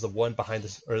think it was the one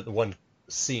the one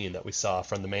scene that we saw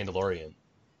from The Mandalorian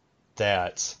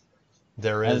that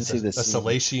there is a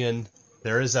Salacian,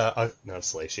 there is a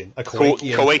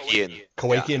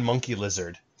Kowakian monkey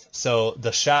lizard. So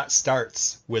the shot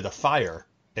starts with a fire,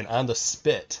 and on the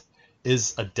spit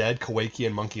is a dead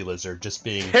Kowakian monkey lizard just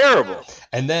being terrible.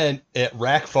 And then it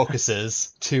rack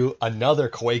focuses to another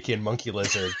Kowakian monkey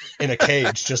lizard in a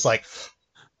cage, just like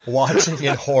watching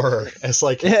in horror as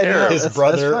his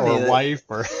brother or wife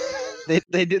or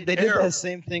they did that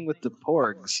same thing with the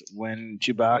porgs when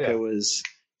Chewbacca was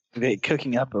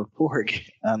cooking up a porg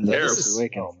on the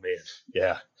Awakens. Oh man,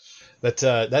 yeah. But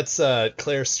that's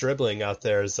Claire Stribling out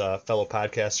there is a fellow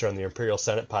podcaster on the Imperial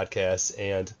Senate podcast,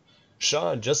 and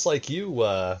Sean, just like you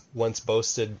once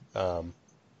boasted,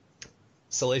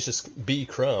 Salacious B.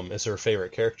 Crumb is her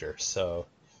favorite character, so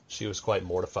she was quite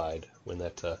mortified when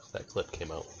that clip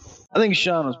came out. I think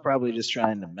Sean was probably just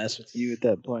trying to mess with you at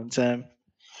that point in time.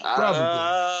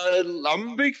 I'm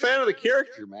a big fan of the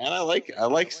character, man. I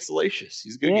like Salacious.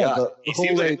 He's a good guy. He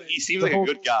seems like a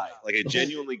good guy, like a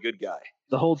genuinely good guy.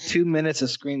 The whole 2 minutes of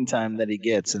screen time that he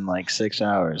gets in like 6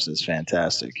 hours is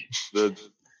fantastic.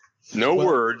 No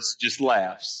words, just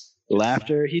laughs.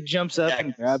 Laughter. He jumps up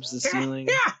and grabs the ceiling.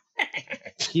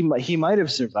 He might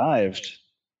have survived.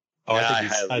 Oh,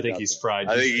 I think he's fried.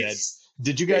 He's dead.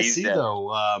 Did you guys see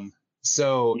though?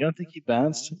 So you don't think he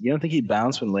bounced? You don't think he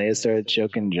bounced when Leia started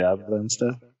choking Jabba and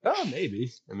stuff? Oh,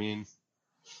 maybe. I mean,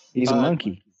 he's a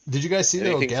monkey. Did you guys see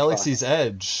though Galaxy's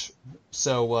Edge?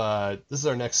 So this is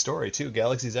our next story too.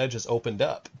 Galaxy's Edge has opened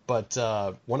up, but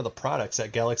one of the products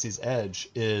at Galaxy's Edge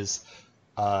is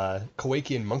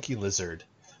Kowakian monkey lizard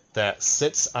that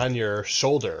sits on your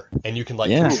shoulder, and you can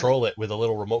control it with a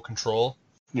little remote control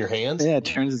in your hand. Yeah, it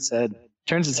turns its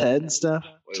head and stuff.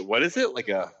 Wait, what is it?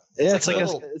 It's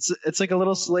like a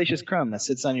little Salacious Crumb that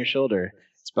sits on your shoulder.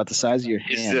 It's about the size of your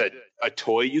hand. Is it a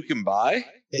toy you can buy?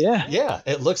 Yeah.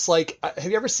 It looks like.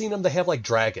 Have you ever seen them? They have like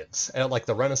dragons at like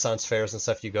the Renaissance fairs and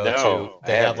stuff you go to.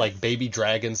 They have like baby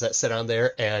dragons that sit on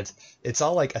there, and it's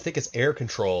all like I think it's air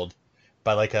controlled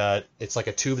by it's like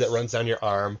a tube that runs down your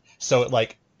arm, so it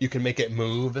like you can make it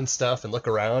move and stuff and look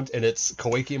around, and it's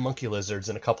Kowakian monkey lizards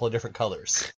in a couple of different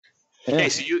colors. Yeah. Hey,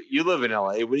 so you live in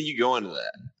LA. When are you going to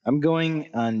that? I'm going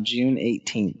on June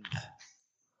 18th.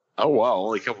 Oh wow,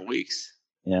 only a couple weeks.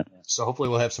 Yeah. So hopefully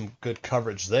we'll have some good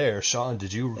coverage there. Sean,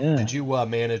 did you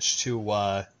manage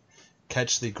to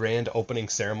catch the grand opening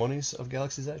ceremonies of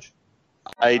Galaxy's Edge?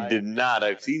 I did not.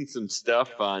 I've seen some stuff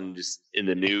on just in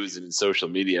the news and in social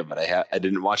media, but I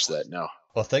didn't watch that. No.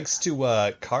 Well, thanks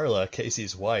to Carla,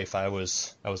 Casey's wife, I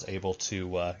was able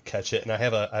to catch it, and I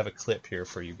have a clip here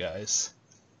for you guys.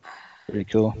 Pretty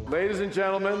cool. Ladies and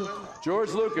gentlemen,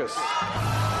 George Lucas.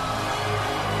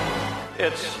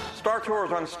 It's Star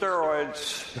Tours on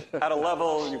steroids at a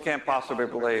level you can't possibly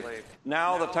believe.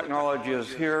 Now the technology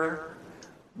is here.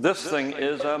 This thing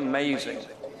is amazing.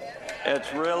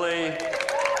 It's really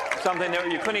something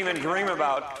that you couldn't even dream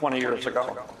about 20 years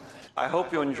ago. I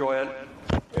hope you enjoy it.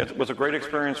 It was a great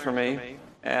experience for me,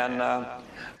 and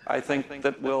I think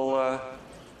that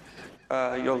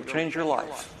you'll change your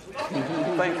life.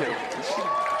 Thank you.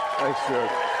 Thanks,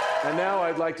 George. And now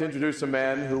I'd like to introduce a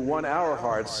man who won our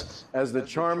hearts as the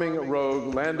charming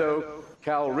rogue Lando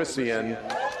Calrissian,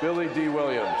 Billy D.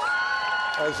 Williams.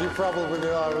 As you probably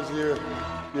know, I was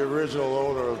the original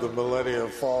owner of the Millennium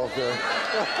Falcon.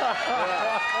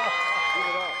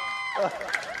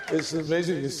 It's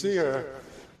amazing to see her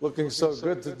looking so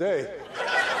good today.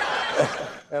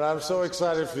 And I'm so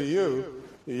excited for you.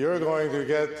 You're going to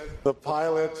get the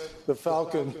pilot, the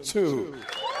Falcon 2.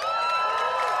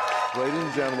 Ladies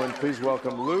and gentlemen, please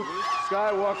welcome Luke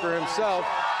Skywalker himself,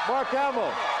 Mark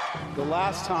Hamill. The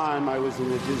last time I was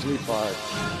in a Disney park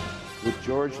with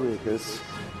George Lucas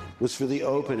was for the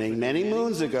opening many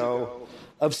moons ago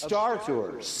of Star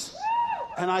Tours.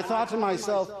 And I thought to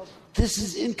myself, this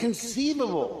is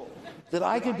inconceivable that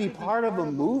I could be part of a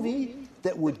movie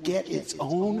that would get its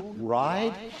own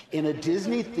ride in a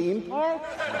Disney theme park?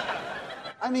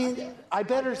 I mean, I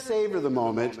better savor the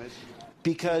moment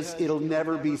because it'll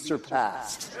never be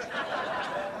surpassed.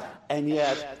 And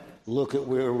yet, look at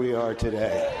where we are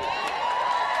today.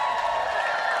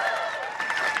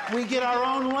 We get our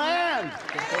own land.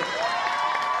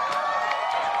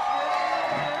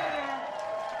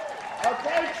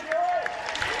 Okay, sure.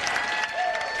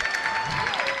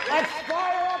 Let's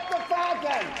fire up the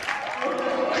Falcon.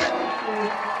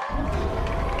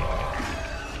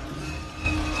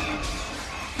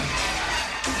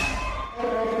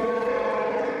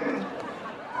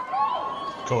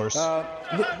 Of course.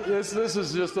 This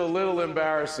is just a little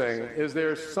embarrassing. Is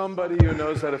there somebody who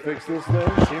knows how to fix this thing?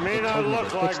 She may not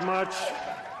look like much,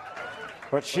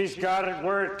 but she's got it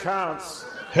where it counts.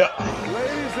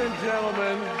 Ladies and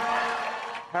gentlemen,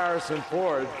 Harrison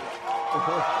Ford.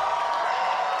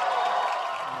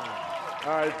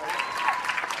 All right.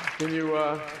 Can you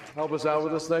help us out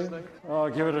with this thing? I'll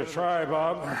give it a try,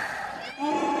 Bob.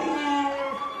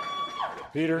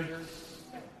 Peter?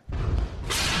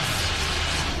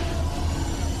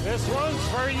 This one's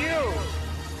for you.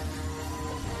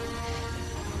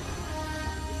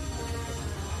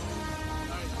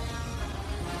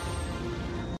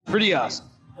 Pretty awesome.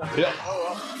 Yeah.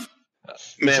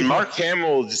 Man, Mark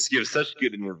Hamill just gives such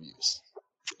good interviews.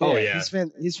 Oh yeah,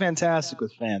 he's fantastic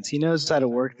with fans. He knows how to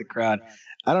work the crowd.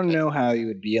 I don't know how he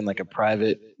would be in like a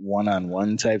private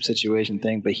one-on-one type situation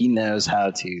thing, but he knows how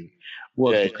to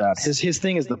work the crowd. His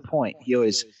thing is the point. He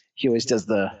always does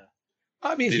the.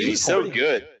 I mean, he's so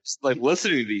good. Like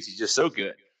listening to these, he's just so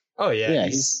good. Oh yeah,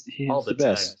 he's all the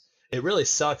best. time. It really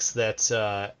sucks that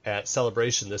at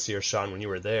Celebration this year, Sean, when you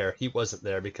were there, he wasn't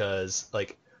there because,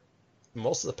 like,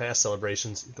 most of the past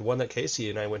celebrations, the one that Casey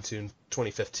and I went to in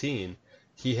 2015,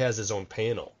 he has his own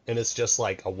panel, and it's just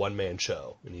like a one-man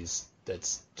show, and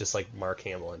that's just like Mark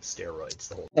Hamill on steroids.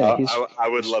 The whole I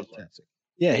would love that.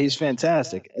 Yeah, he's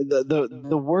fantastic.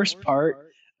 The worst part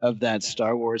of that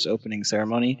Star Wars opening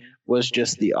ceremony was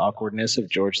just the awkwardness of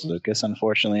George Lucas,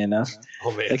 unfortunately enough.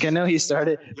 Oh, man. Like, I know he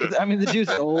started, I mean, the dude's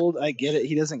old, I get it,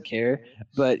 he doesn't care,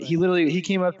 but he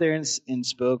came up there and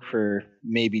spoke for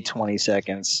maybe 20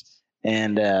 seconds,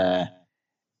 and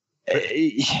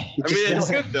it's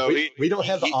good though. We don't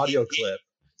have the audio clip.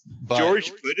 But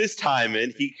George put his time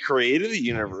in. He created the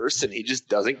universe, and he just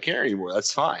doesn't care anymore.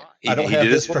 That's fine. I don't have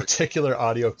this particular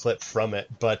audio clip from it,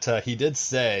 but he did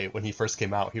say when he first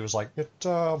came out, he was like, "It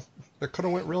could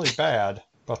have went really bad,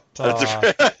 but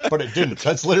but it didn't."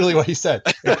 That's literally what he said.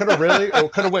 It could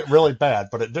have went really bad,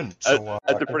 but it didn't. So,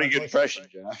 that's a pretty good impression,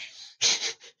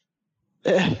 Josh.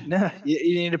 No,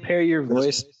 you need to pair your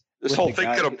voice. This whole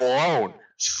thing could have blown.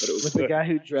 With the guy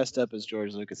who dressed up as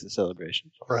George Lucas at Celebration.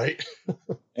 Right.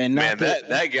 And man,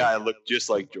 that guy looked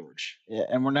just like George. Yeah,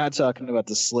 and we're not talking about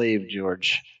the slave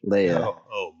George Leia.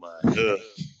 Oh my.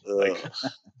 Like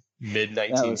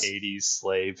mid-1980s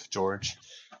slave George.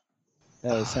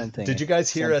 That was something. Did you guys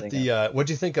hear at the what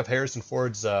do you think of Harrison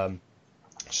Ford's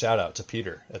shout out to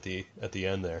Peter at the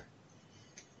end there?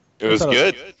 It was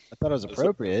good. I thought it was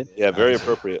appropriate. Yeah, very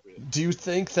appropriate. Do you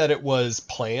think that it was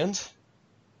planned?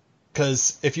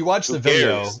 Because if you watch the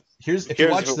video, here's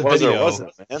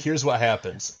what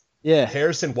happens. Yeah,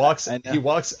 Harrison walks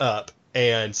up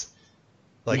and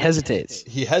like he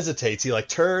hesitates. He like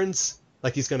turns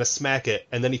like he's gonna smack it,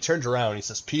 and then he turns around and he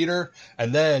says Peter,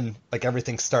 and then like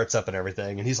everything starts up and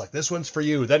everything, and he's like, "This one's for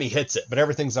you." Then he hits it, but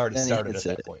everything's already started at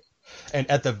that point.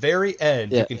 And at the very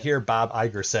end, you can hear Bob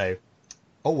Iger say,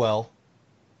 "Oh well."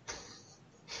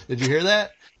 Did you hear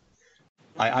that?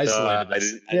 I isolated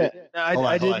this.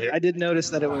 I did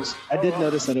notice that it was. I did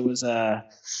notice that it was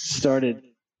started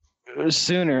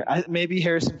sooner. Maybe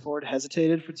Harrison Ford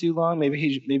hesitated for too long. Maybe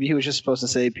he was just supposed to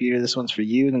say, "Peter, this one's for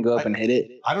you," and then go up and hit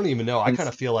it. I don't even know. I kind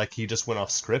of feel like he just went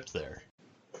off script there.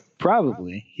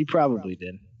 Probably, he probably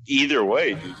did. Either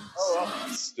way, dude,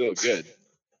 it's still good.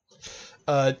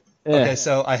 Okay,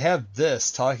 so I have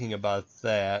this talking about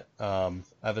that. I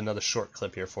have another short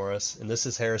clip here for us, and this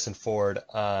is Harrison Ford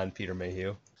on Peter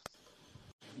Mayhew.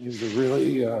 He was a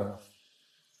really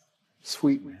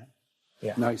sweet man,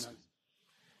 nice,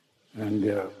 and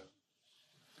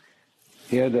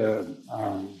he had a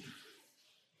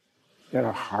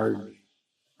hard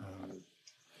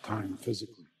time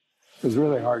physically. It was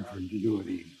really hard for him to do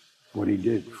what he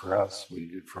did for us, what he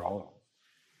did for all of us.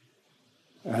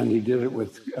 And he did it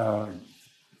with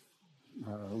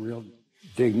real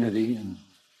dignity and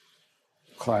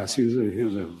class. He was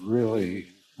a really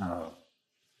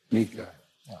neat guy.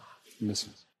 Miss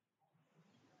him.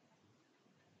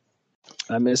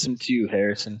 I miss him too,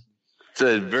 Harrison. It's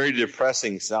a very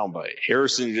depressing soundbite.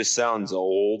 Harrison just sounds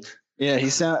old. Yeah, he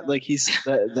sounded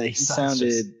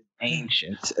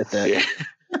ancient at that.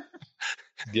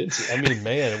 Yeah. I mean,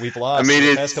 man, we've lost in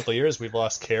the past couple of years. We've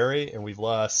lost Carrie and we've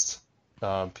lost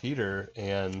Peter,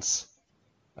 and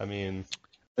I mean,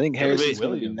 I think Harrison's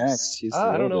going to be next.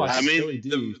 I don't know. I mean,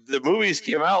 the movies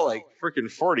came out like freaking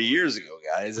 40 years ago,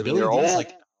 guys. I mean, they're old.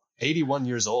 Like 81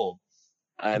 years old.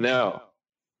 I know.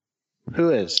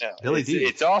 Who is? Yeah, Billy D.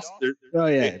 It's awesome.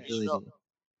 Billy D.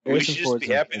 We should just be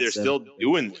happy they're still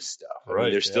doing this stuff. I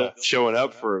mean, they're still showing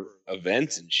up for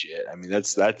events and shit. I mean,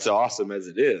 that's awesome as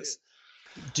it is.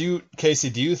 Casey,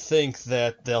 do you think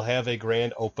that they'll have a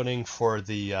grand opening for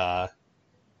the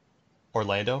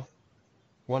Orlando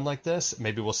one like this?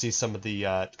 Maybe we'll see some of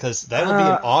the because that'll be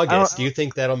in August. Do you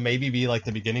think that'll maybe be like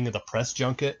the beginning of the press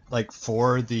junket, like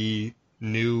for the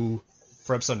new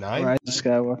for episode 9? Rise of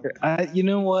Skywalker. You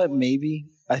know what? Maybe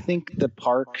I think the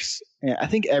parks. I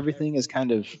think everything is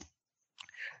kind of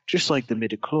just like the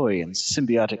midichlorians,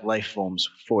 symbiotic life forms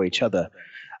for each other.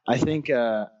 I think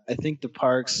the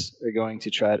parks are going to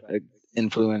try to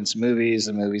influence movies.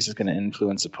 The movies is going to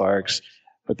influence the parks,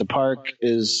 but the park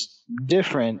is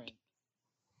different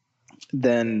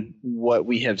than what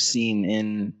we have seen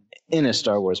in a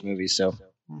Star Wars movie. So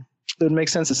it would make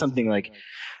sense that something like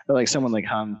someone like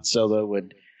Han Solo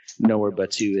would know where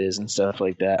Batuu is and stuff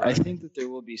like that. I think that there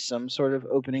will be some sort of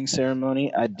opening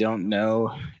ceremony. I don't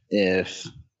know if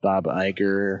Bob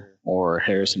Iger or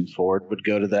Harrison Ford would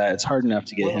go to that. It's hard enough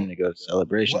to get him to go to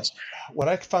celebrations. What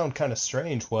I found kind of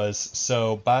strange was,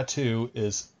 so Batuu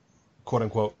is quote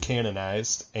unquote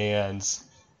canonized, and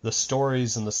the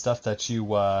stories and the stuff that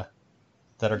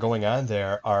that are going on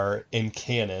there are in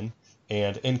canon.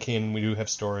 And in canon, we do have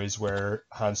stories where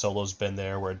Han Solo's been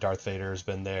there, where Darth Vader's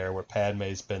been there, where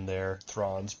Padme's been there,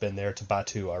 Thrawn's been there, to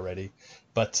Batuu already.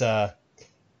 But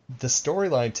the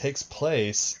storyline takes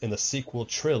place in the sequel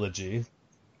trilogy,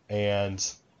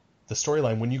 and the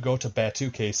storyline, when you go to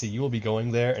Batuu, Casey, you will be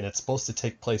going there, and it's supposed to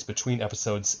take place between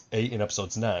episodes 8 and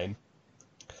episodes 9.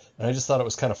 And I just thought it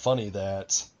was kind of funny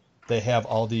that they have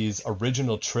all these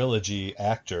original trilogy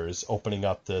actors opening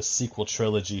up the sequel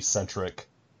trilogy-centric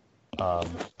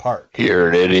park. You're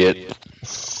an idiot.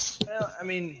 Well, I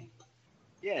mean,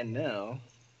 yeah, no.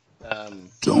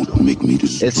 Don't make me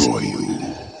destroy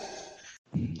you.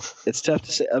 It's tough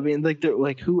to say. I mean,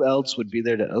 like who else would be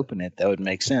there to open it? That would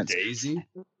make sense. Daisy,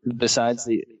 besides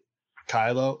the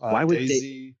Kylo. Why would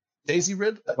Daisy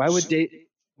Ridley? Why would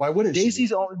Why wouldn't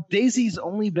Daisy's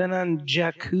only been on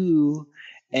Jakku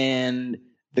and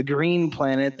the green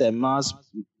planet that Maz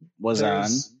was on.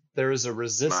 There is a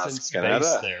resistance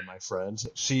base there, my friend.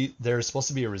 There's supposed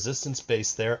to be a resistance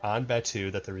base there on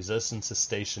Batuu that the resistance is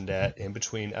stationed at in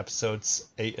between episodes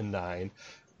 8 and 9.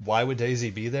 Why would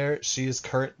Daisy be there? She is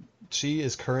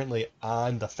currently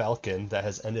on the Falcon that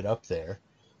has ended up there.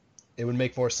 It would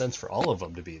make more sense for all of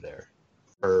them to be there.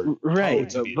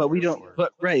 Right, but we don't.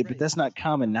 But that's not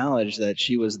common knowledge that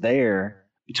she was there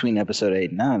between episode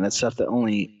 8 and 9. That's stuff that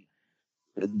only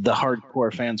the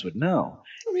hardcore fans would know.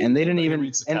 I mean, and they didn't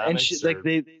even and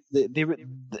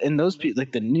those people,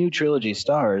 like the new trilogy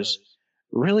stars,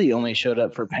 really only showed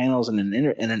up for panels and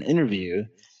an interview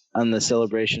on the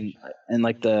celebration and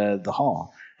like the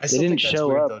hall. They didn't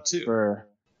show up for.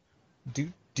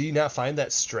 Do you not find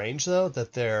that strange though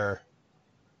that they're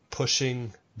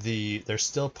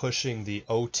still pushing the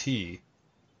OT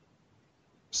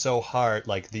so hard,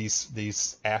 like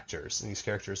these actors and these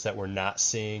characters that we're not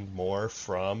seeing more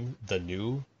from the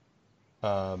new.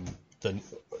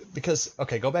 Because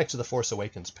go back to the Force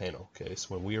Awakens panel. Okay,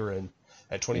 so when we were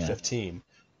at 2015,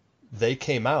 they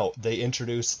came out. They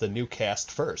introduced the new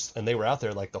cast first, and they were out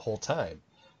there like the whole time.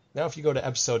 Now, if you go to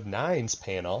Episode 9's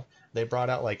panel, they brought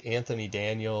out like Anthony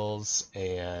Daniels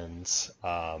and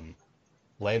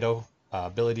Lando,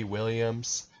 Billy D.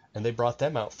 Williams, and they brought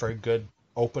them out for a good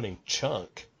opening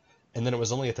chunk. And then it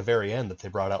was only at the very end that they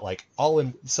brought out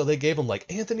so they gave him like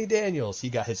Anthony Daniels, he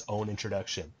got his own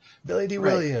introduction. Billy D.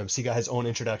 Williams, he got his own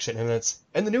introduction,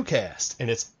 and the new cast, and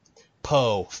it's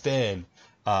Poe, Finn,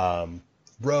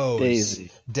 Rose,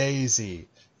 Daisy,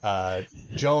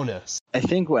 Jonas. I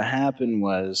think what happened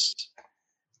was,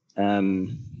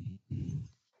 again,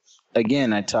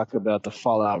 I talk about the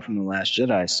fallout from The Last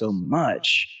Jedi so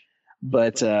much,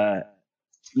 but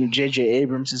J.J.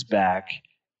 Abrams is back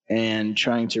and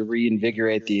trying to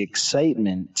reinvigorate the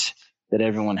excitement that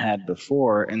everyone had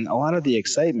before. And a lot of the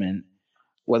excitement,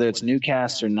 whether it's new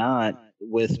cast or not,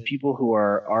 with people who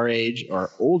are our age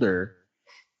or older,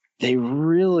 they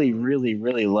really, really,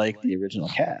 really like the original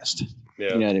cast.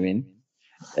 Yeah. You know what I mean?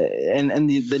 And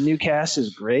the new cast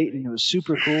is great, and it was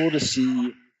super cool to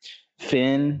see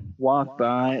Finn walk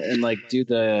by and like do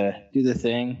the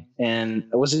thing. And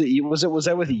was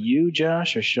that with you,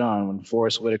 Josh, or Sean, when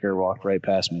Forrest Whitaker walked right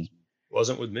past me? It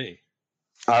wasn't with me.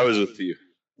 I was with you.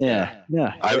 Yeah.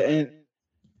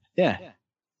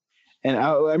 And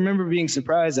I remember being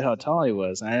surprised at how tall he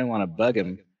was. I didn't want to bug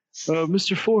him.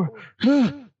 Mr.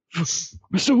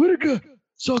 Mr. Whitaker,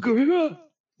 Sakuya.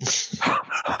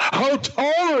 How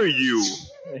tall are you?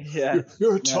 Yeah,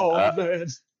 you're tall, man.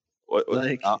 What,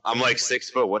 I'm like 6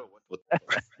 foot. What?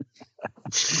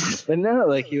 But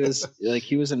no, he was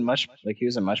in much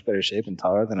better shape and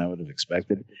taller than I would have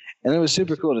expected, and it was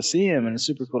super cool to see him, and it's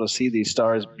super cool to see these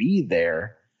stars be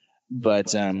there.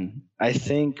 But I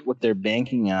think what they're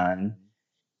banking on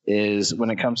is,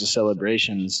 when it comes to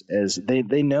celebrations, is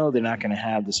they know they're not going to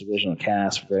have this original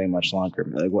cast for very much longer.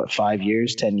 Like 5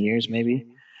 years, 10 years maybe,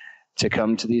 to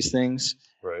come to these things,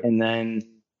 right? And then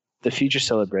the future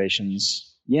celebrations.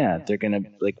 Yeah, they're gonna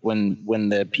when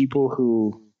the people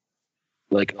who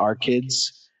our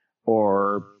kids,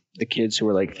 or the kids who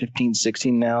are 15,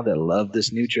 16 now that love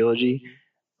this new trilogy,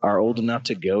 are old enough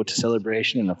to go to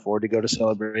Celebration and afford to go to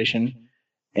Celebration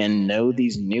and know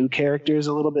these new characters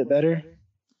a little bit better.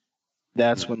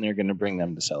 That's when they're going to bring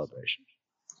them to Celebration.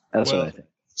 That's what I think.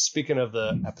 Speaking of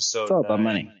the episode, it's all about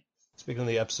money. Speaking of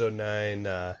the episode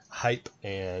 9 hype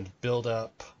and build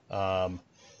up.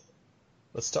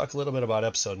 Let's talk a little bit about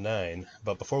episode 9,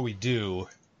 but before we do...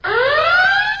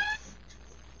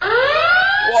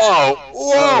 Whoa!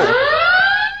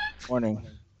 Warning.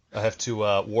 I have to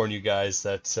warn you guys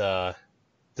that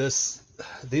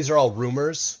these are all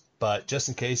rumors, but just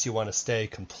in case you want to stay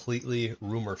completely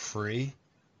rumor-free,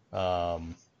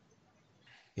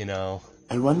 You know,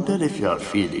 I wonder if your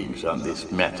feelings on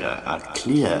this matter are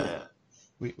clear.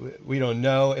 we don't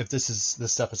know if this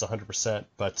stuff is 100%,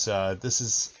 but this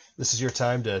is your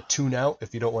time to tune out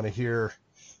if you don't want to hear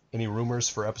any rumors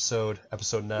for episode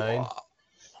 9.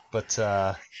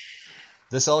 But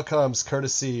this all comes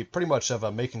courtesy pretty much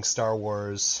of Making Star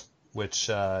Wars, which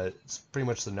is pretty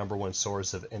much the number one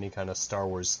source of any kind of Star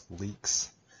Wars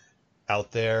leaks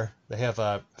out there. They have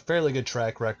a fairly good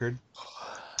track record.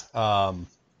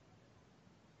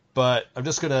 But I'm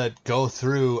just gonna go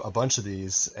through a bunch of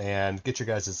these and get your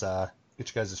guys'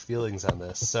 feelings on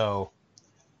this. So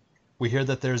we hear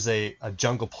that there's a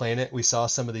jungle planet. We saw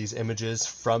some of these images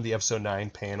from the episode 9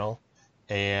 panel,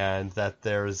 and that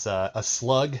there's a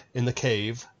slug in the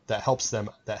cave that helps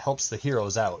the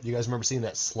heroes out. You guys remember seeing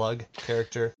that slug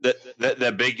character?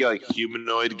 That big like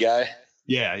humanoid guy.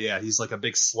 Yeah, he's like a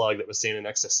big slug that was standing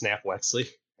next to Snap Wexley.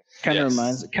 Kind of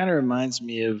reminds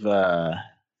me of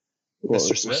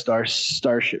Mr. Smith?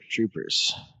 Starship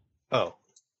Troopers. Oh,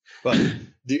 but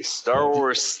Star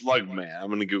Wars Slugman.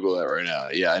 I'm gonna Google that right now.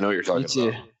 Yeah, I know what you're talking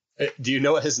about. Do you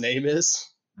know what his name is?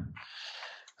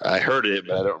 I heard it,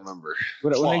 but I don't remember.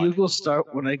 When I Google Star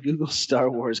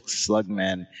Wars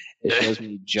Slugman, it shows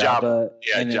me Jabba,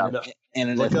 Jabba. and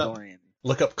an Ithorian.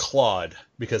 Look up Claude,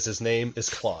 because his name is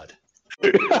Claude.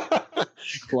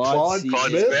 Claude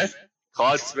Smith?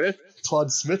 Claude Smith?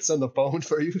 Claude Smith's on the phone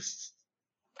for you.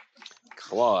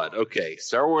 Claude. Okay.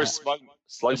 Star Wars Slugman.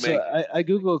 So I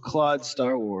Google Claude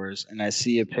Star Wars, and I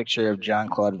see a picture of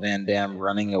Jean-Claude Van Damme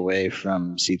running away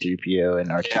from C-3PO and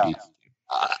R2-D2.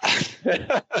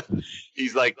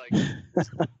 He's like,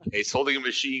 he's holding a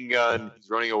machine gun. He's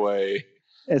running away.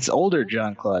 It's older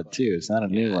Jean-Claude, too. It's not a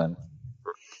new one.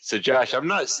 So, Josh, I'm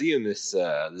not seeing this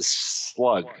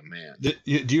slug, man. Do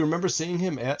you remember seeing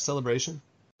him at Celebration?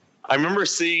 I remember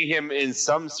seeing him in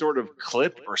some sort of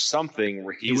clip or something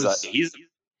where he's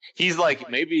like,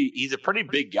 maybe he's a pretty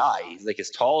big guy. He's like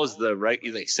as tall as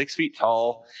he's like 6 feet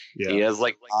tall. Yeah. He has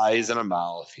like eyes and a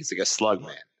mouth. He's like a slug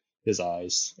man. His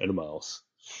eyes and a mouth.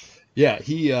 Yeah,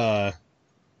 he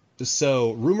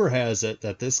so rumor has it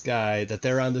that that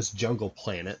they're on this jungle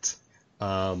planet.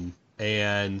 And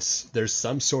there's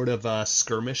some sort of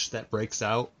skirmish that breaks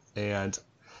out, and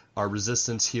our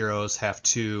Resistance heroes have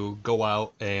to go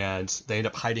out, and they end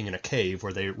up hiding in a cave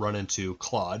where they run into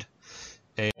Claude.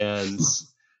 And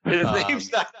his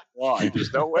name's not Claude.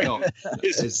 There's no way. No,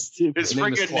 his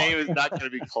freaking name is not going to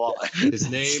be Claude.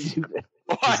 His name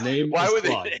why is would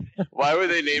Claude. Why would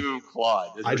they name him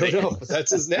Claude? I don't know, but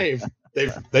that's his name.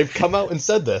 They've come out and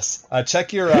said this.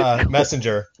 Check your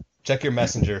messenger. Check your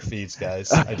messenger feeds,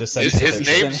 guys. I just said his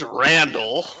name's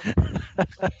Randall.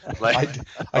 I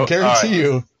guarantee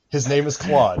you, his name is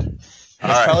Claude. It's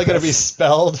probably going to be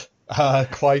spelled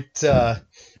quite.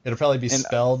 It'll probably be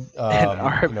spelled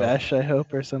Arbesh, I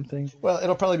hope, or something. Well,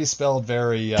 it'll probably be spelled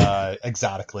very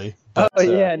exotically. But,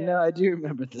 I do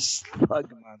remember the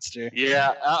slug monster.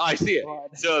 Yeah, I see it.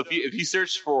 So if you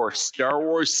search for Star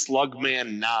Wars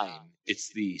Slugman 9, it's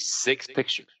the 6th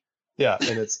picture. Yeah,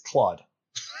 and it's Claude.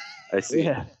 I see.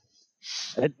 Yeah.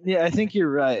 I think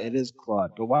you're right. It is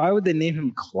Claude. But why would they name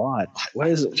him Claude? What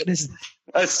is that?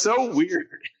 That's so weird.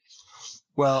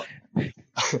 Well, he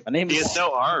has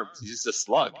no arms. He's just a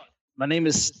slug. My name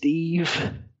is Steve.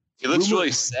 He looks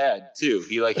really sad too.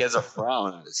 He has a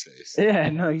frown on his face. Yeah,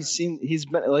 no,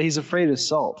 he's afraid of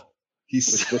salt. He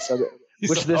better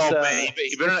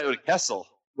not go to Kessel.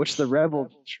 Which the rebel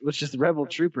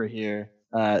trooper here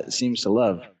seems to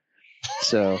love.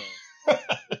 So.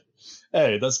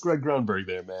 Hey, that's Greg Grunberg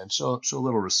there, man. Show a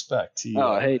little respect.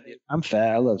 Hey, I'm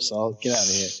fat. I love salt. Get out of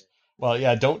here. Well,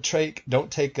 yeah, don't take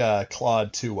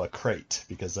Claude to a Crate,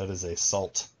 because that is a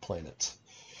salt planet.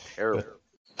 Terrible.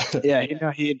 Yeah, he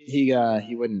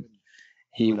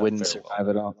wouldn't survive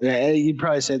at all. Yeah, you'd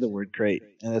probably say the word crate,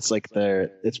 and it's like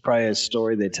it's probably a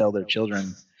story they tell their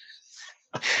children.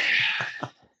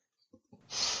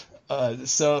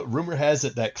 So rumor has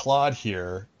it that Claude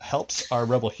here helps our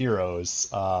rebel heroes,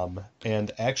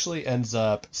 and actually ends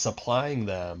up supplying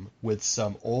them with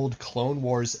some old Clone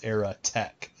Wars era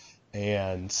tech.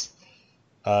 And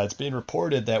it's being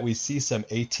reported that we see some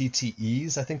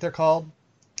ATTEs, I think they're called.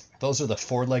 Those are the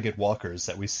four-legged walkers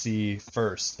that we see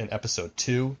first in Episode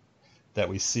 2, that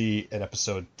we see in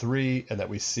Episode 3, and that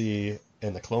we see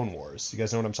in the Clone Wars. You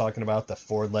guys know what I'm talking about? The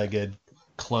four-legged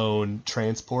clone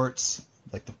transports,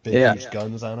 like the big huge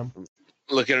guns on them.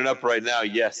 Looking it up right now.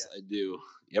 Yes, I do.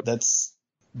 Yep.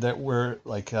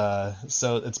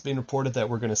 So it's being reported that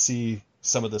we're going to see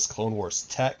some of this Clone Wars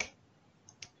tech.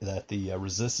 that the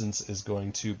Resistance is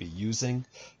going to be using.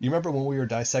 You remember when we were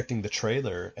dissecting the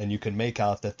trailer, and you can make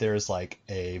out that there's like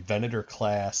a Venator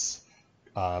class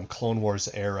Clone Wars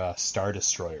era Star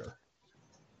Destroyer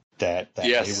that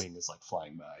Yes. A-Wing is like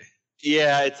flying by.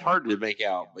 Yeah, it's hard to make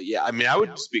out, but yeah, I mean, I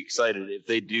would just be excited if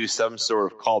they do some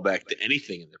sort of callback to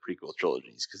anything in the prequel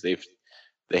trilogies, because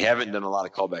they haven't done a lot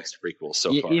of callbacks to prequels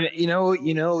so far. You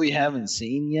know, we haven't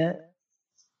seen yet.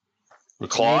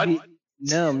 Claude?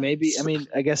 Maybe. I mean,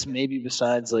 I guess maybe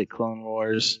besides like Clone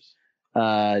Wars,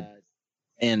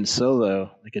 and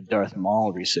Solo, like a Darth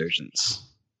Maul resurgence.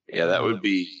 Yeah, that would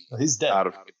be he's dead. Out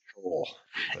of control.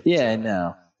 Yeah, I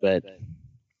know,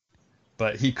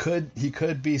 but he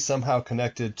could be somehow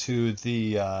connected to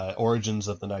the origins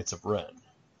of the Knights of Ren.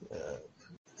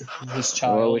 His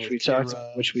child,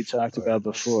 which we talked about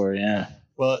before. Yeah.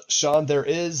 Well, Sean, there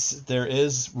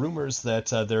is rumors that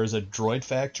there is a droid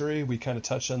factory. We kind of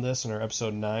touched on this in our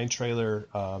episode 9 trailer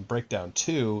breakdown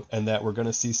 2, and that we're going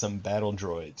to see some battle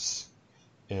droids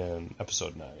in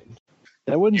episode 9.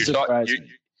 That wouldn't surprise me.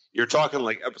 You're talking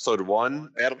like episode 1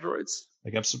 battle droids?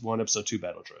 Like episode 1, episode 2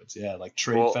 battle droids. Yeah, like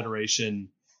Trade Federation.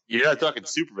 You're not talking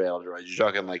super battle droids. You're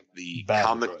talking like the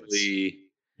battle comically,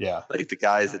 yeah, like the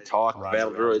guys that talk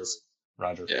battle droids.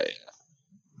 Roger.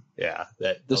 Yeah.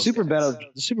 The super battle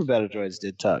droids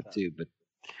did talk too, but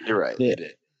you're right. They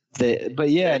did. But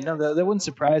yeah, no, that wouldn't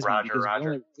surprise me because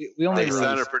we only they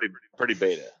sounded pretty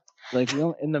beta. Like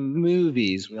in the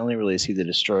movies, we only really see the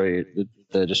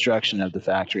destruction of the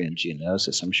factory in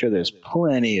Geonosis. I'm sure there's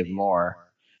plenty of more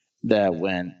that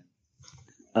went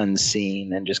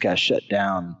unseen and just got shut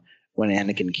down when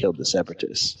Anakin killed the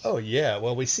Separatists. Oh yeah,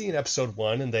 well we see in episode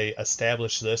 1, and they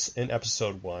established this in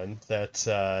episode 1 that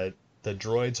the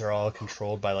droids are all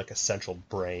controlled by like a central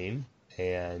brain.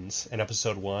 And in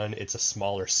episode 1, it's a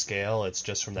smaller scale. It's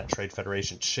just from that Trade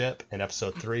Federation ship. In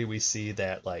episode 3, we see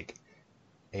that like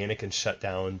Anakin shut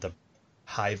down the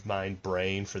hive mind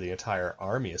brain for the entire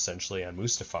army essentially on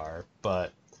Mustafar,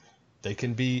 but they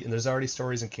can be, and there's already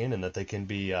stories in canon that they can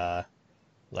be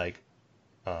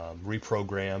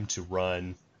reprogrammed to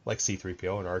run like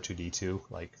C-3PO and R2-D2,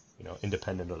 like, you know,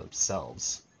 independent of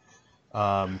themselves.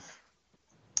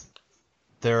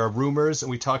 There are rumors, and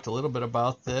we talked a little bit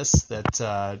about this,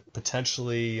 that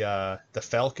potentially the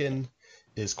Falcon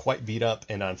is quite beat up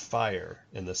and on fire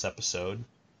in this episode.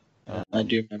 I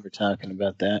do remember talking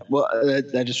about that. Well,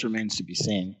 that just remains to be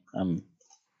seen.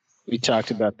 We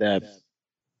talked about that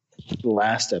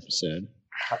last episode.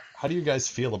 How do you guys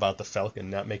feel about the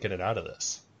Falcon not making it out of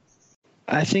this?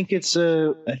 I think it's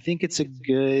a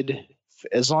good,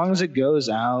 as long as it goes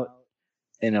out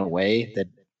in a way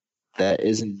that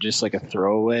isn't just like a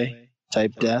throwaway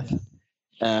type death.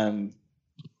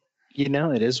 You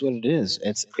know, it is what it is.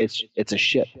 It's a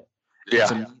ship.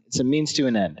 Yeah, it's a means to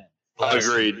an end.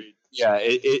 Agreed. Yeah,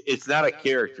 it's not a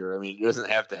character. I mean, it doesn't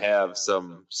have to have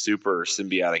some super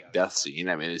symbiotic death scene.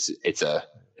 I mean, it's a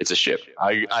ship.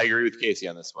 I agree with Casey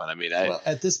on this one. I mean,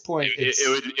 at this point,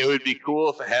 it would be cool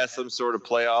if it has some sort of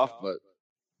playoff, but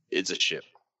it's a ship.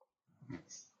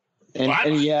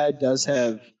 And yeah, it does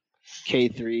have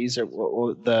K3s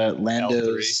or the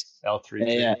Lando's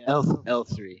L3. Yeah,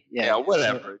 L3. Yeah,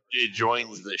 whatever. It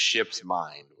joins the ship's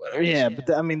mind. Whatever. Yeah, but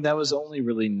that was only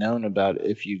really known about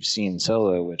if you've seen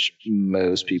Solo, which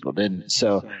most people didn't.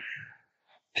 So,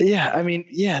 yeah, I mean,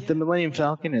 yeah, the Millennium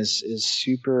Falcon is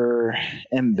super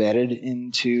embedded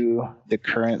into the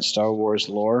current Star Wars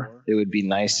lore. It would be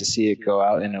nice to see it go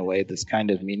out in a way that's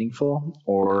kind of meaningful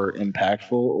or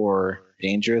impactful or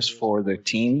dangerous for the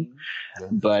team.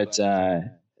 But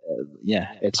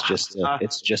yeah, it's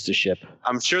just a ship.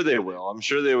 I'm sure they will. I'm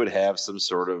sure they would have some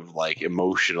sort of like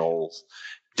emotional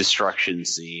destruction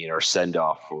scene or send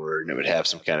off for it, and it would have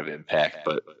some kind of impact.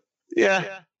 But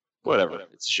yeah, whatever.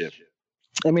 It's a ship.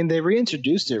 I mean, they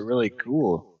reintroduced it really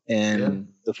cool in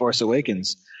The Force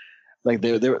Awakens. Like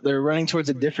they're running towards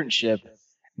a different ship, and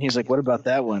he's like, "What about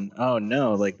that one?" Oh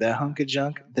no, like that hunk of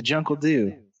junk. The junk will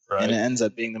do. Right. And it ends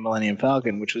up being the Millennium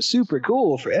Falcon, which was super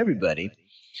cool for everybody.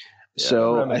 Yeah,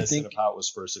 so I think of how it was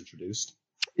first introduced.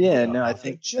 Yeah, no, I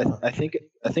think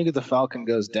if the Falcon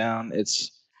goes down,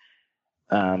 it's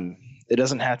it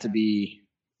doesn't have to be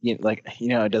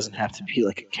it doesn't have to be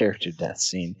like a character death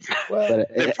scene. Well,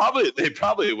 they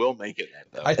probably will make it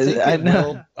that though.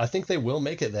 I think they will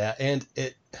make it that, and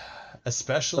it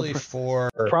especially for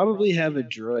probably have a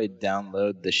droid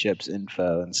download the ship's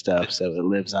info and stuff so it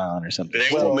lives on or something.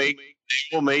 They will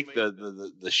make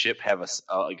the ship have a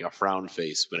frown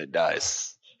face when it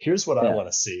dies. Here's what I want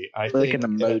to see. I like think an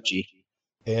emoji.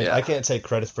 And I can't take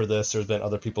credit for this. There's been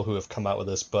other people who have come out with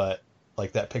this, but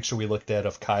like that picture we looked at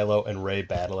of Kylo and Rey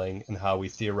battling, and how we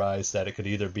theorized that it could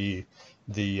either be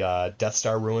the Death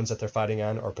Star ruins that they're fighting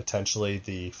on, or potentially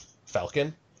the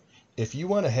Falcon. If you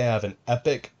want to have an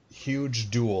epic, huge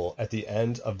duel at the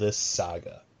end of this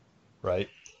saga, right?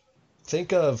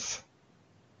 Think of,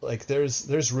 like,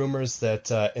 there's rumors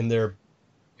that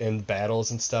in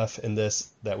battles and stuff in this,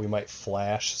 that we might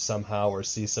flash somehow or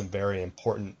see some very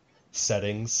important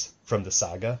settings from the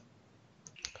saga.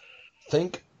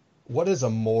 Think, what is a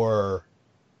more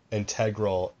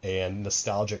integral and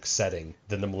nostalgic setting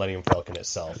than the Millennium Falcon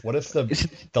itself? What if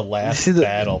the last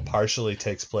battle partially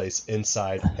takes place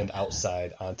inside and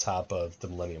outside on top of the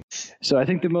Millennium? So I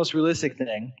think the most realistic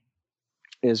thing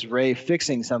is Rey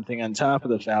fixing something on top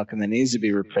of the Falcon that needs to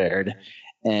be repaired,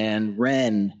 and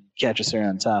Ren catches her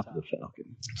on top of the Falcon.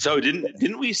 So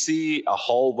didn't we see a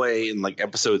hallway in like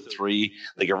episode 3,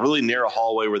 like a really narrow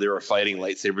hallway where they were fighting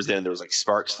lightsabers in, and there was like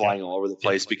sparks flying all over the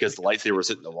place because the lightsabers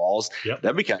hitting the walls? Yep.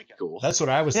 That'd be kind of cool. That's what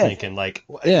I was thinking. Like,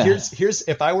 here's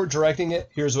if I were directing it,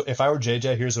 if I were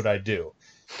JJ, here's what I'd do.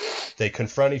 They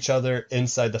confront each other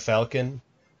inside the Falcon.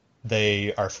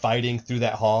 They are fighting through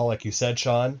that hall, like you said,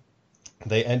 Sean.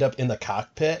 They end up in the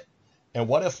cockpit, and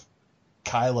what if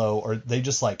Kylo, or they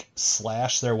just like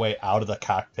slash their way out of the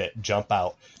cockpit, jump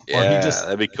out, or he just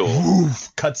that'd be cool.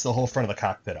 Cuts the whole front of the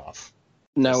cockpit off.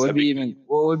 No, what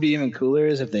would be even cooler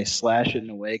is if they slash it in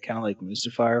a way kind of like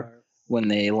Mustafar when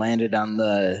they landed on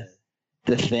the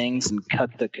things and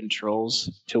cut the controls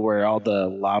to where all the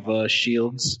lava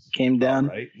shields came down.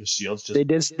 Right, the shields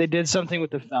just they did something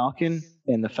with the Falcon,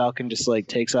 and the Falcon just like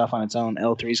takes off on its own.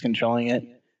 L3's controlling it,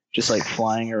 just like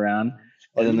flying around.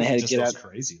 And then they had to get out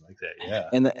crazy like that, yeah.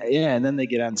 And then they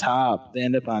get on top. They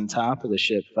end up on top of the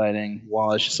ship fighting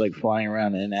while it's just like flying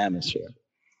around in an atmosphere.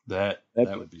 That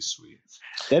would be sweet.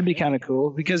 That'd be kind of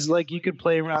cool because like you could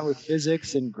play around with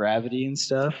physics and gravity and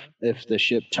stuff. If the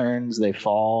ship turns, they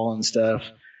fall and stuff.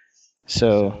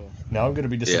 So now I'm going to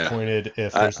be disappointed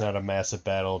if there's not a massive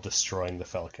battle destroying the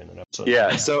Falcon in episode.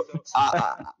 Yeah, so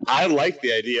I like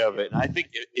the idea of it, and I think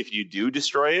if you do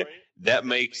destroy it, that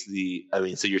makes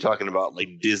so you're talking about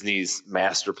like Disney's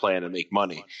master plan to make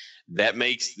money. That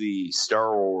makes the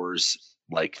Star Wars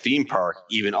like theme park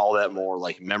even all that more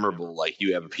like memorable. Like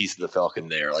you have a piece of the Falcon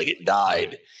there, like it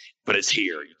died, but it's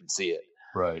here. You can see it.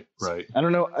 Right. I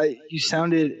don't know. You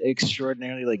sounded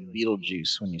extraordinarily like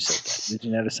Beetlejuice when you said that. Did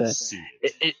you notice that?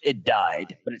 It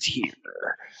died, but it's here.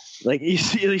 Like you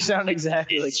sound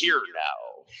exactly like here now.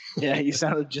 Yeah, you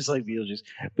sounded just like Beetlejuice.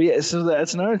 But yeah, so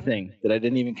that's another thing that I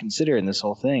didn't even consider in this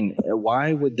whole thing.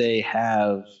 Why would they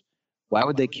kill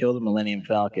the Millennium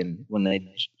Falcon when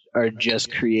they are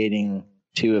just creating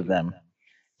 2 of them?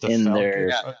 You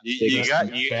gotta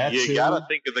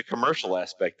think of the commercial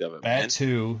aspect of it.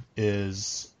 Batuu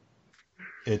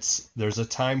there's a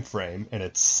time frame, and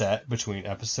it's set between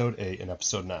episode 8 and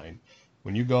episode 9.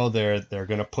 When you go there, they're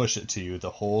going to push it to you, the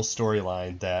whole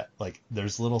storyline that, like,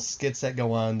 there's little skits that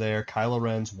go on there. Kylo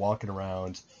Ren's walking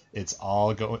around. It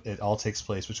all takes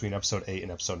place between episode 8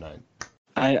 and episode 9.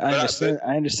 I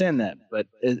understand that, but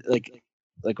like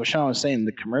what Sean was saying,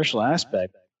 the commercial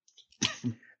aspect,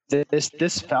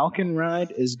 this Falcon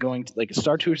ride is going to, like,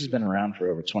 Star Tours has been around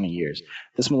for over 20 years.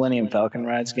 This Millennium Falcon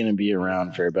ride is going to be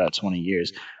around for about 20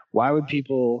 years. Why would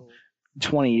people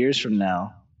 20 years from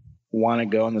now want to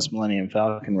go on this Millennium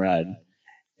Falcon ride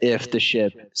if the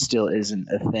ship still isn't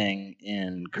a thing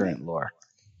in current lore?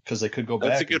 Because they could go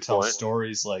back and tell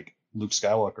stories like Luke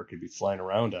Skywalker could be flying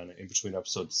around on it in between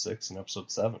episode 6 and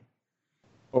episode 7.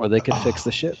 Or they could fix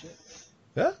the ship.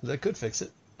 Yeah, they could fix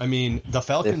it. I mean, the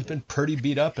Falcon's been pretty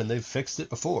beat up, and they've fixed it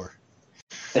before.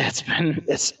 It's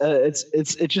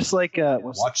just like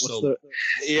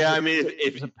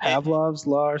if Pavlov's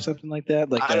law or something like that.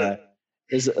 Like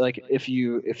is it like if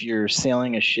you're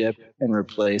sailing a ship and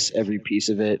replace every piece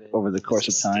of it over the course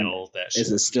of time,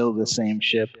 is it still the same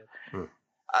ship?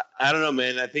 I don't know,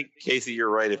 man. I think, Casey, you're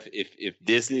right. If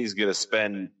Disney's going to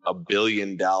spend $1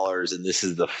 billion and this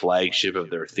is the flagship of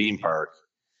their theme park,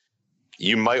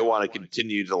 you might want to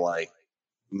continue to like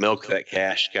milk that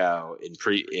cash cow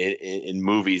in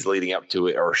movies leading up to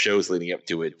it or shows leading up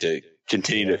to it to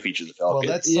continue to feature the Falcon.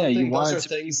 Well, you want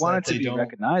it to be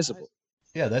recognizable.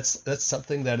 Yeah, that's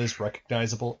something that is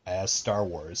recognizable as Star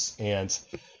Wars, and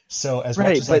so as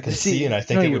much as I can see, and I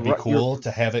think it would be cool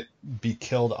to have it be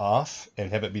killed off and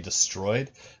have it be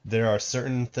destroyed, there are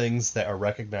certain things that are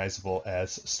recognizable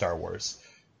as Star Wars.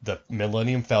 The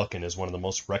Millennium Falcon is one of the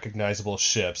most recognizable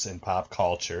ships in pop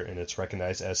culture, and it's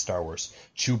recognized as Star Wars.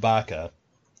 Chewbacca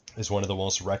is one of the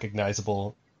most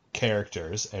recognizable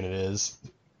characters, and it is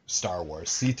Star Wars.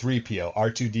 C-3PO,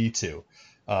 R2-D2,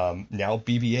 now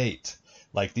BB-8.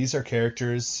 Like, these are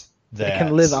characters that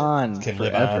can live on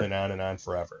live on and on and on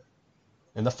forever.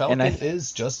 And the Falcon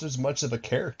is just as much of a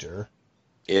character.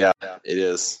 Yeah, it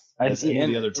is. As any of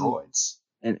the other droids.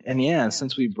 And yeah,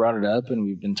 since we brought it up and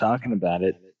we've been talking about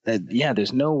it,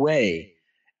 there's no way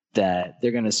that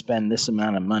they're going to spend this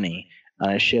amount of money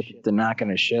on a ship that they're not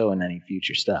going to show in any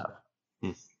future stuff.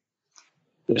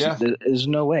 There's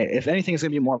no way. If anything, it's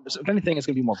going to be more. If anything, it's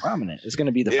going to be more prominent. It's going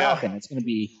to be the Falcon. It's going to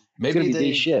be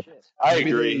the ship. I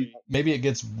agree. Maybe it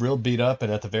gets real beat up,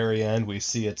 and at the very end, we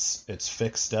see it's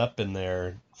fixed up, and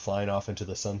they're flying off into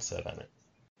the sunset on it.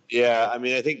 Yeah, I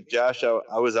mean, I think, Josh,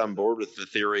 I was on board with the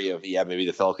theory of, maybe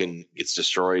the Falcon gets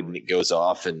destroyed and it goes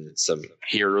off and some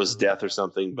hero's death or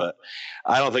something, but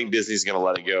I don't think Disney's going to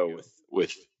let it go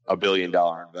with $1 billion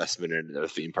investment into their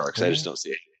theme parks. I just don't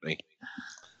see anything.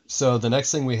 So the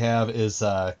next thing we have is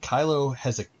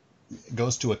Kylo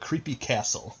goes to a creepy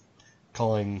castle,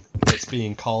 it's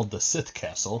being called the Sith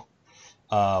Castle,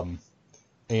 and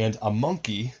a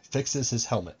monkey fixes his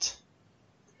helmet.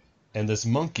 And this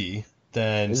monkey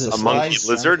then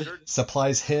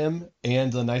supplies him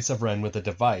and the Knights of Ren with a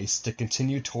device to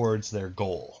continue towards their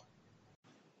goal.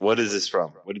 What is this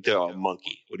from? What are you talking about?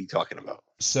 Monkey? What are you talking about?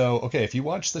 So, okay, if you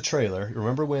watch the trailer,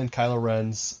 remember when Kylo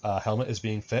Ren's helmet is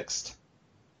being fixed?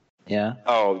 Yeah.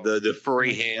 Oh, the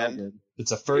furry hand.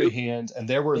 It's a furry hand, and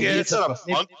there were leaks. It's not a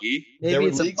monkey. Maybe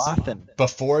it's a Bothan.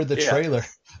 Before the trailer.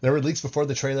 There were leaks before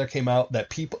the trailer came out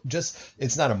that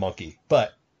it's not a monkey,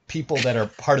 but people that are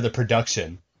part of the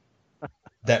production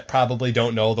that probably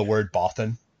don't know the word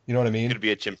Bothan. You know what I mean? It could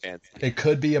be a chimpanzee. It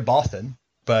could be a Bothan,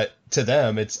 but to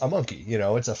them, it's a monkey.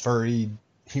 It's a furry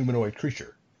humanoid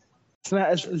creature. It's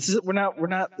not.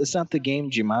 It's not the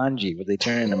game Jumanji where they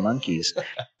turn into monkeys.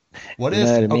 What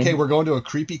if? Okay, we're going to a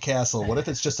creepy castle. What if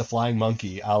it's just a flying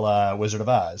monkey, a la Wizard of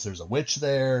Oz? There's a witch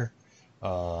there.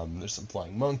 There's some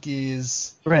flying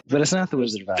monkeys. Right, but it's not the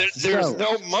Wizard of Oz. There's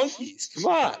no monkeys. Come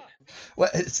on. Well,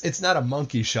 it's not a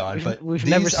monkey, Sean, but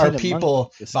these are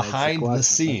people behind the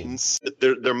scenes.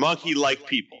 They're monkey-like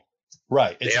people.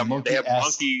 Right. They have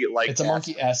monkey-like. It's a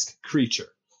monkey-esque creature.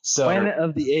 So Planet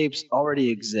of the Apes already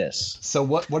exists. So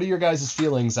what are your guys'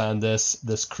 feelings on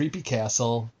this creepy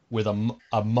castle with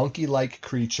a monkey-like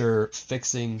creature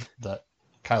fixing the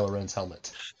Kylo Ren's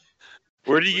helmet?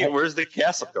 Where's the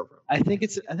castle come from? I think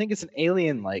it's an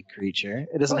alien-like creature.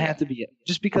 It doesn't have to be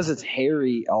just because it's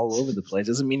hairy all over the place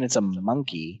doesn't mean it's a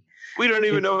monkey. We don't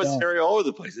even know if it's hairy all over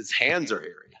the place. Its hands are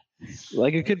hairy.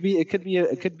 Like it could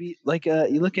be like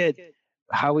you look at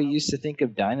how we used to think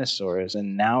of dinosaurs,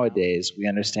 and nowadays we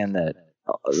understand that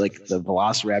like the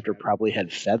Velociraptor probably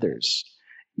had feathers.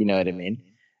 You know what I mean?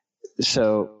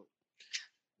 So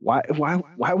why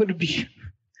would it be?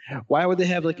 Why would they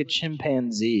have like a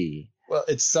chimpanzee? Well,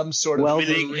 it's some sort of.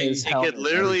 It could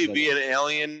literally be an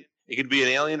alien. It could be an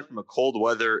alien from a cold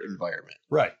weather environment.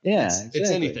 Right. Yeah. It's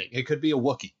anything. It could be a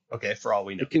Wookiee. Okay, for all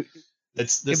we know. It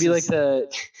could be like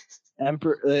the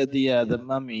Emperor, the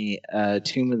Mummy,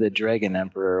 Tomb of the Dragon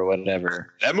Emperor or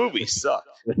whatever. That movie sucked.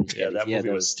 That movie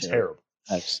was terrible.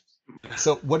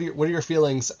 So, what are your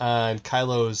feelings on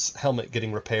Kylo's helmet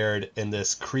getting repaired in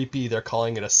this creepy? They're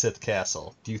calling it a Sith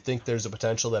castle. Do you think there's a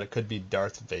potential that it could be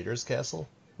Darth Vader's castle?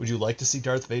 Would you like to see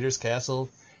Darth Vader's castle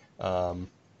in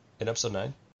Episode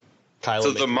 9? Kylo.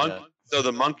 So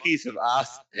the monkeys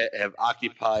have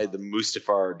occupied the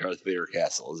Mustafar Darth Vader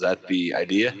castle. Is that the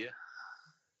idea?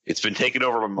 It's been taken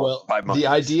over by monkeys. The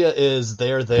idea is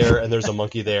they're there and there's a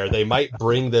monkey there. They might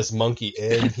bring this monkey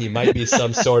in. He might be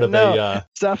some sort of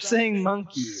Stop saying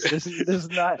monkey. There's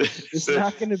not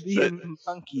going to be a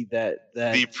monkey that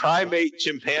the primate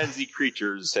chimpanzee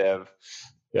creatures have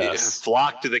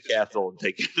flocked to the castle and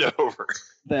taken it over.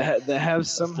 That have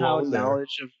somehow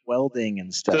knowledge of welding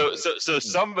and stuff. So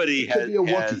somebody has.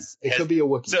 It could be a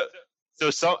Wookiee. So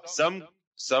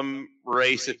some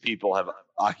race of people have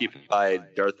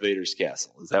occupied Darth Vader's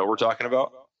castle. Is that what we're talking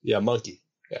about? Yeah, monkey.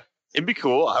 Yeah, it'd be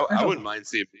cool. I wouldn't mind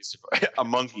seeing a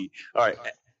monkey. All right.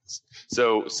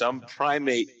 So some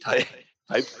primate type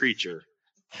creature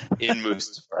in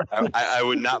Mustafar. I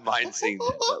would not mind seeing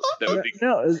that. That would be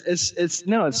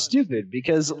No, it's stupid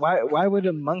because why would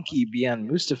a monkey be on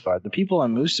Mustafar? The people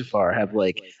on Mustafar have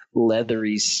like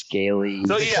leathery, scaly.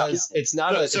 So yeah, it's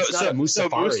not a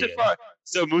Mustafarian.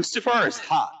 So Mustafar is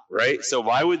hot, right? So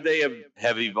why would they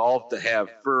have evolved to have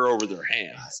fur over their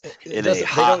hands in a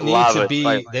hot lava?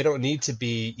 They don't need to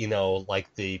be,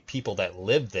 like the people that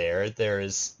live there.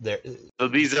 So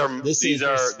these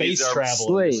are space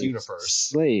travel in this universe.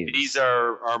 Slaves. These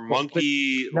are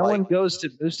monkey. No one goes to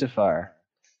Mustafar.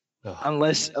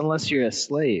 Unless you're a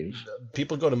slave.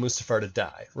 People go to Mustafar to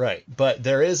die, right? But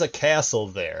there is a castle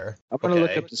there. I'm gonna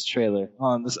look up this trailer.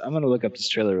 I'm gonna look up this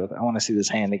trailer. I want to see this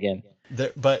hand again.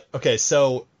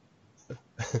 So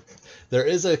there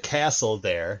is a castle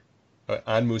there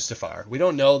on Mustafar. We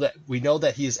don't know that. We know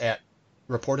that he's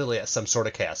reportedly at some sort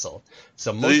of castle.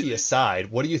 So monkey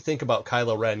aside, what do you think about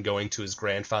Kylo Ren going to his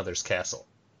grandfather's castle?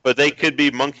 But they could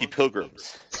be monkey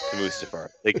pilgrims to Mustafar.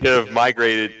 They could have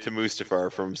migrated to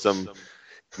Mustafar from some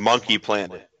monkey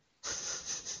planet.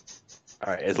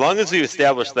 All right, as long as we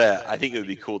establish that, I think it would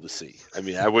be cool to see. I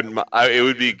mean, it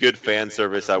would be good fan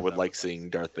service. I would like seeing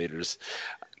Darth Vader's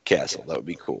castle. That would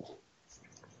be cool.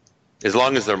 As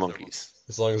long as they're monkeys.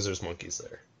 As long as there's monkeys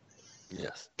there.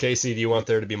 Yes. Casey, do you want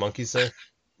there to be monkeys there?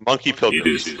 Monkey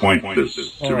pilgrims. It is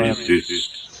pointless to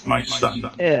resist, my son.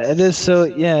 Yeah, it is.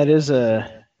 It is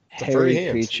a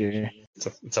hairy creature.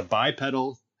 It's a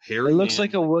bipedal hairy. It looks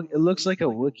like a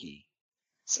Wookiee.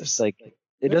 It's just like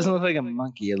it doesn't look like a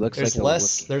monkey. It looks like a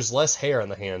Wookiee. There's less hair on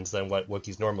the hands than what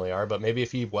Wookiees normally are, but maybe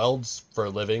if he welds for a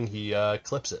living, he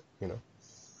clips it.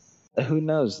 Who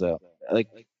knows though? Like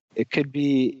it could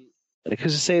be.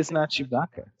 Because you say it's not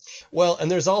Chewbacca. Well,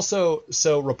 and there's also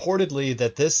reportedly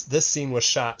that this scene was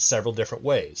shot several different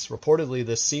ways. Reportedly,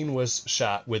 this scene was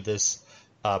shot with this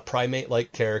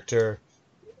primate-like character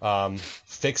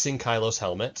fixing Kylo's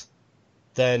helmet.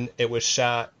 Then it was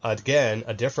shot again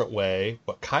a different way,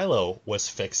 but Kylo was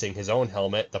fixing his own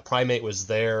helmet. The primate was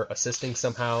there assisting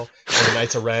somehow, and the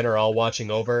Knights of Ren are all watching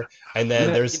over. And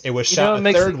then it was shot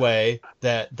a third way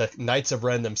that the Knights of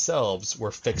Ren themselves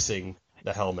were fixing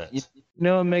the helmet. You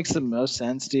know what makes the most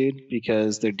sense, dude?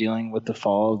 Because they're dealing with the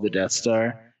fall of the Death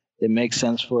Star. It makes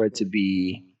sense for it to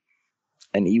be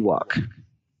an Ewok.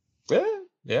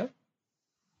 Yeah.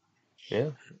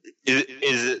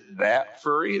 Is it that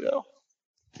furry though?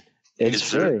 It's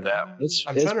furry. I'm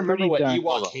trying to remember what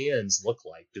Ewok hands look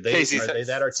like. Are they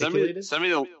that articulated?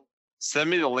 Send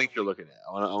me the link you're looking at.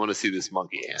 I want to see this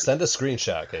monkey hand. Send a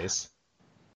screenshot, Case.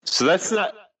 So that's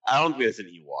not. I don't think it's an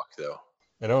Ewok though.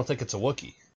 I don't think it's a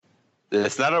Wookiee.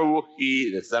 It's not a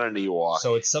Wookiee. It's not an Ewok.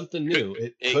 So it's something new.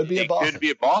 It could be a Bothan. It could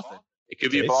be a Bothan. It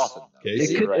could be a Bothan.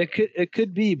 It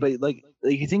could be, but like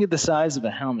you think of the size of a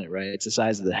helmet, right? It's the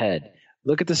size of the head.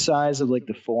 Look at the size of like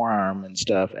the forearm and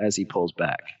stuff as he pulls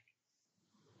back.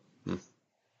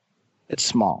 It's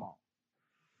small.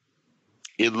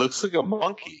 It looks like a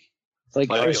monkey.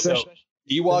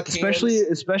 Ewok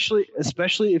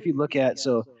especially if you look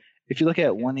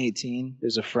at 118,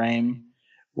 there's a frame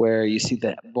where you see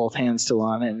that both hands still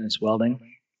on it and it's welding.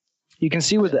 You can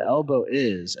see where the elbow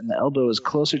is, and the elbow is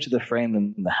closer to the frame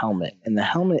than the helmet. And the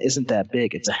helmet isn't that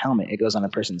big. It's a helmet. It goes on a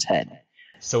person's head.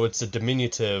 So it's a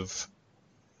diminutive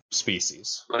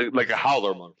species. Like a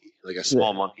howler monkey, like a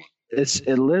small monkey.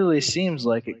 It literally seems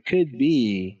like it could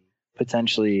be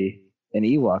potentially an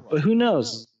Ewok, but who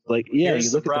knows? Like, yeah, Here's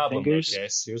you look the at problem, the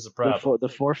fingers. Here's the problem. The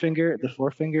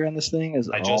forefinger on this thing is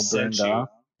all burned off.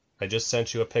 I just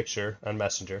sent you a picture on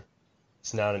Messenger.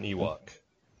 It's not an Ewok.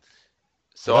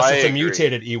 So unless it's a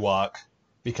mutated Ewok,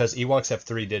 because Ewoks have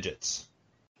 3 digits.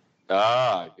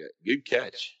 Good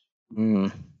catch.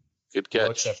 Good catch.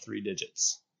 Ewoks have 3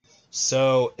 digits.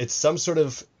 So it's some sort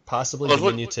of possibly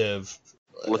diminutive.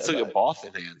 Let's look at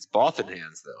Bothan hands. Bothan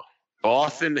hands, though.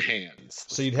 Bothan hands.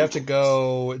 So you'd have to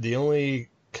go. The only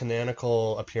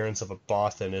canonical appearance of a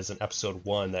Bothan is in Episode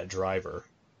 1, that driver.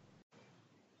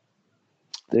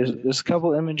 There's a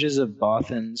couple images of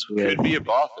Bothans with could be a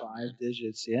Bothan. 5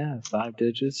 digits. Yeah, 5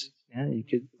 digits. Yeah, you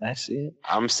could. I see it.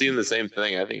 I'm seeing the same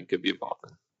thing. I think it could be a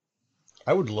Bothan.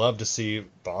 I would love to see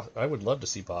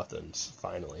Bothans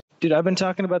finally. Dude, I've been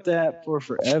talking about that for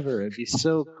forever. It'd be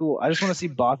so cool. I just want to see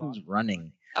Bothans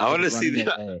running. I want to see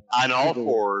them on all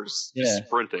fours, just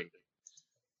sprinting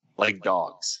like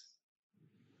dogs.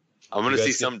 I want to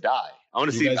see some die. I want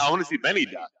to see many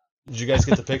die. Did you guys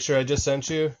get the picture I just sent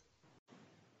you?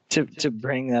 To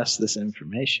bring us this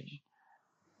information.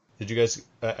 Did you guys?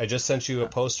 I just sent you a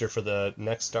poster for the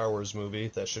next Star Wars movie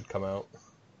that should come out.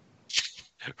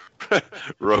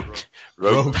 Rogue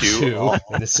 2,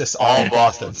 and it's just all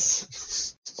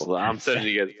Bothans. Well, I'm sending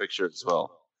you guys a picture as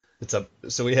well.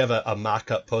 So we have a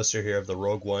mock-up poster here of the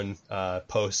Rogue One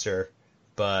poster,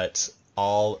 but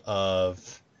all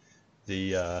of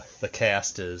the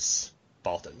cast is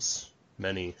Bothans.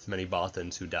 Many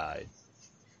Bothans who died.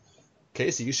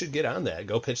 Casey, you should get on that.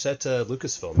 Go pitch that to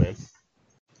Lucasfilm, man.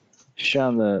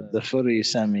 Sean, the photo you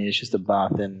sent me is just a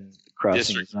Bothan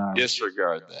crossing his arms.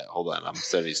 Disregard that. Hold on, I'm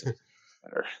sending something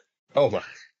better. Oh my!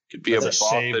 Could be a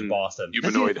Bothan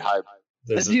humanoid hybrid.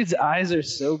 This dude's eyes are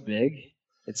so big.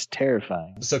 It's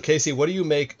terrifying. So Casey, what do you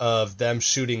make of them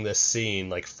shooting this scene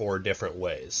like 4 different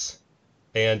ways?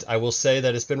 And I will say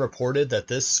that it's been reported that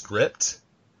this script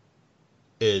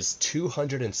is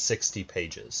 260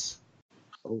 pages.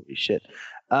 Holy shit.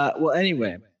 Well,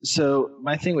 anyway, so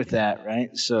my thing with that, right?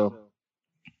 So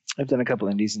I've done a couple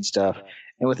indies and stuff,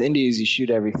 and with indies, you shoot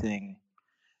everything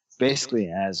basically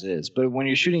as is. But when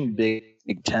you're shooting big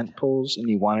tent poles and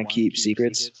you want to keep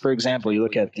secrets, for example, you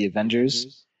look at the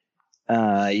Avengers,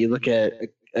 you look at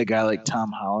a guy like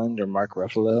Tom Holland or Mark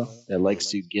Ruffalo that likes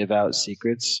to give out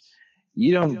secrets.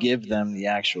 You don't give them the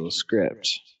actual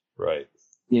script. Right.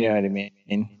 You know what I mean?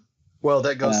 Well,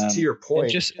 that goes to your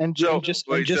point. And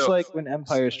just like when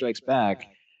Empire Strikes Back,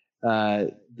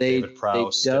 David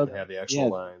Prowse they didn't have the actual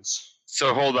lines.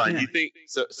 So hold on, you think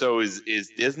so? Is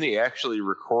Disney actually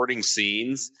recording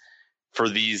scenes for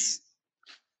these,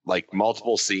 like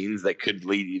multiple scenes that could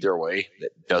lead either way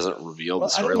that doesn't reveal the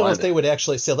storyline? I don't know if they would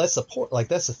actually. So that's the point. Like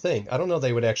that's the thing. I don't know if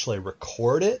they would actually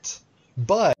record it.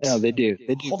 But no, they do.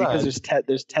 They do because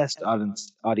there's test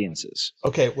audiences.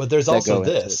 Okay, well, there's also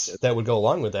this that would go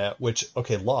along with that. Which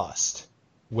Lost,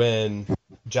 when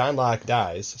John Locke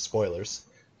dies, spoilers,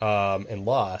 in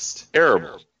Lost,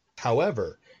 terrible.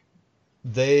 However,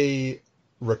 they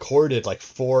recorded like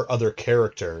 4 other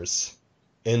characters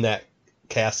in that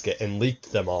casket and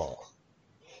leaked them all.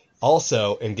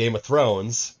 Also, in Game of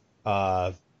Thrones.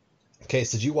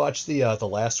 Case, did you watch the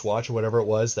Last Watch or whatever it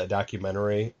was, that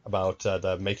documentary about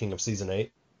the making of season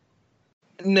 8?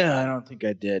 No, I don't think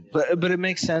I did. But it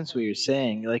makes sense what you're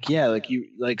saying. The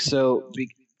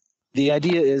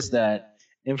idea is that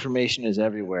information is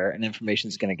everywhere and information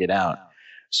is going to get out.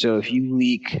 So if you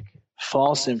leak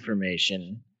false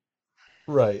information,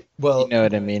 right? Well, you know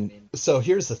what I mean. So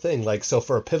here's the thing. Like, so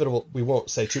for a pivotal, we won't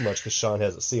say too much because Sean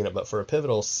hasn't seen it, but for a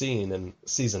pivotal scene in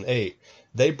season 8.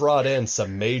 They brought in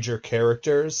some major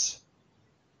characters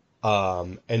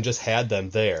and just had them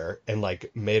there and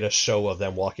like made a show of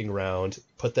them walking around,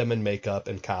 put them in makeup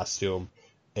and costume.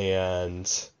 And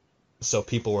so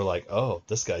people were like, oh,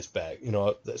 this guy's back. You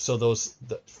know, so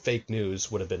the fake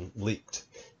news would have been leaked.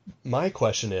 My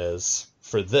question is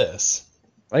for this.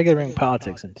 I gotta bring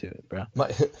politics into it, bro.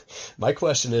 My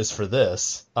question is for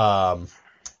this. What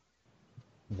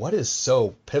is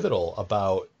so pivotal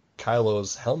about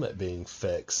Kylo's helmet being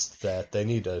fixed that they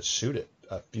need to shoot it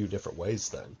a few different ways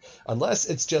then? Unless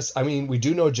it's just, I mean, we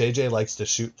do know JJ likes to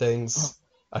shoot things,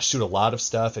 shoot a lot of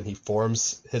stuff, and he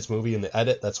forms his movie in the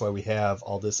edit. That's why we have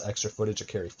all this extra footage of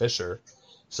Carrie Fisher.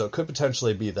 So it could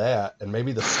potentially be that, and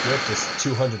maybe the script is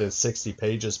 260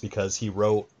 pages because he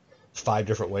wrote 5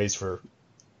 different ways for,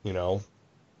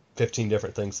 15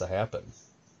 different things to happen.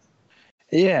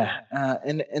 Yeah,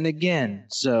 and again,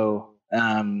 so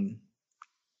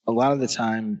a lot of the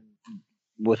time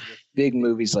with big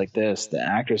movies like this, the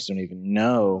actors don't even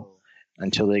know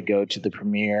until they go to the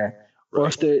premiere, or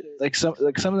if they some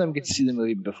of them get to see the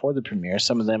movie before the premiere.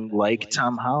 Some of them, like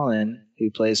Tom Holland,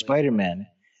 who plays Spider-Man,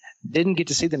 didn't get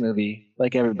to see the movie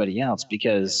like everybody else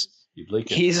because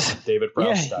he's David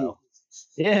Prowse style.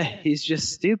 He's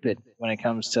just stupid when it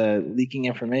comes to leaking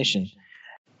information.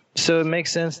 So it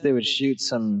makes sense they would shoot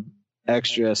some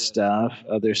extra stuff,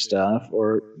 other stuff,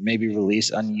 or maybe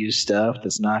release unused stuff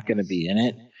that's not going to be in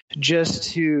it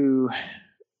just to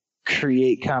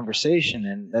create conversation.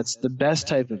 And that's the best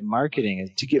type of marketing,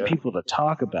 is to get people to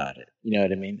talk about it. You know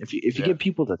what I mean? If you get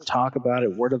people to talk about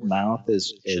it, word of mouth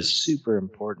is super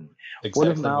important. Exactly.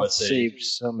 Word of mouth saved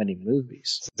so many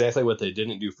movies. Exactly what they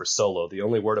didn't do for Solo. The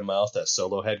only word of mouth that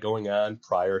Solo had going on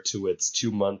prior to its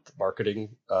 2-month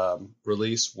marketing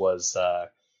release was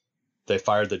they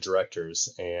fired the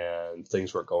directors and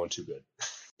things weren't going too good.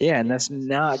 Yeah, and that's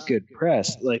not good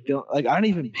press. I don't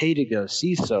even pay to go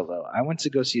see Solo. I went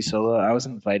to go see Solo. I was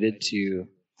invited to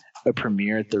a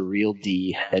premiere at the Real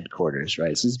D headquarters,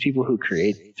 right? So this is people who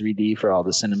create 3D for all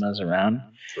the cinemas around.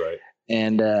 Right.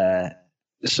 And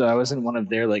so I was in one of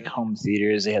their home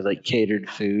theaters. They had catered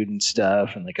food and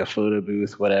stuff and a photo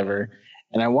booth, whatever.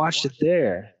 And I watched it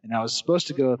there. And I was supposed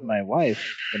to go with my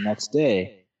wife the next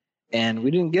day. And we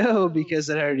didn't go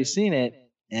because I'd already seen it.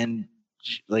 And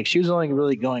she was only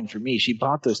really going for me. She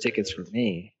bought those tickets for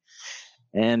me.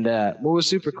 And what was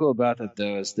super cool about that,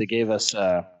 though, is they gave us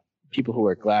people who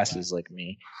wear glasses like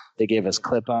me. They gave us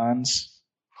clip-ons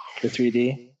for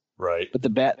 3D. Right. But the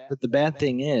bad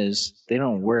thing is they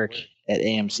don't work at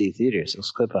AMC theaters.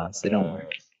 Those clip-ons, they don't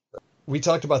work. We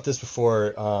talked about this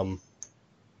before.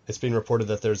 It's been reported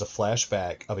that there's a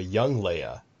flashback of a young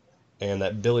Leia, and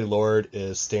that Billie Lourd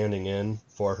is standing in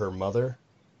for her mother.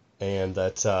 And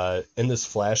that in this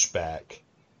flashback,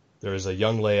 there is a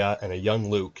young Leia and a young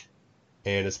Luke,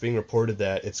 and it's being reported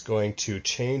that it's going to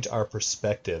change our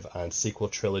perspective on sequel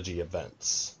trilogy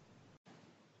events.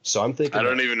 So I'm thinking... I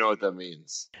don't even know what that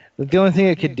means. The only thing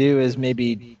it could do is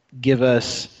maybe give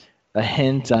us a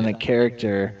hint on a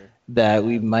character that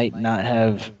we might not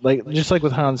have, like just like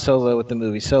with Han Solo with the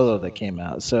movie Solo that came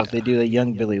out. So if they do a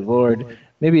young Billy Lord,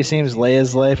 maybe it seems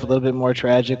Leia's life a little bit more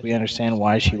tragic. We understand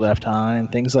why she left Han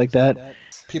and things like that.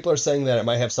 People are saying that it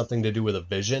might have something to do with a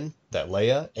vision that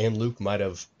Leia and Luke might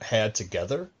have had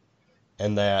together.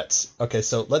 And that, okay,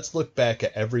 so let's look back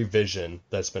at every vision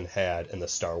that's been had in the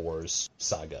Star Wars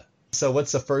saga. So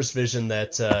what's the first vision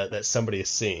that somebody has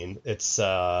seen? It's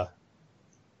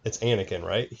Anakin,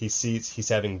 right? He's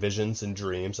having visions and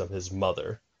dreams of his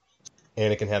mother.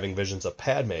 Anakin having visions of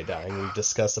Padme dying. We've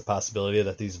discussed the possibility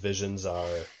that these visions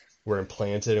were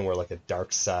implanted and were like a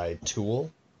dark side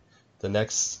tool. The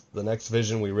next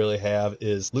vision we really have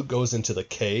is Luke goes into the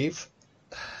cave.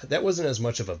 That wasn't as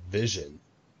much of a vision.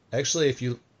 Actually,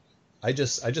 I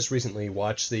just recently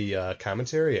watched the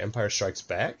commentary, Empire Strikes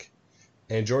Back,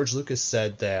 and George Lucas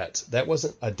said that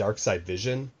wasn't a dark side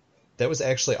vision. That was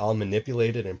actually all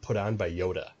manipulated and put on by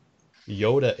Yoda.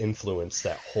 Yoda influenced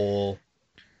that whole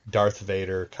Darth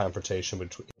Vader confrontation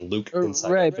between Luke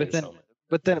inside right, Vader's helmet.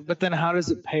 but then how does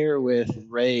it pair with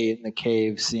Rey in the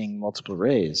cave seeing multiple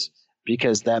Reys?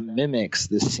 Because that mimics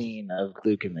the scene of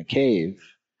Luke in the cave.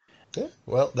 Yeah,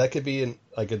 well, that could be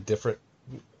a different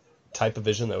type of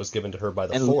vision that was given to her by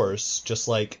the Force, just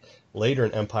like later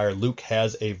in Empire, Luke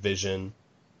has a vision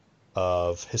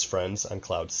of his friends on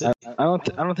Cloud City. I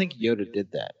don't think Yoda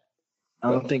did that.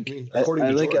 I don't think.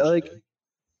 According to George,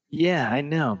 yeah, I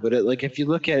know, but if you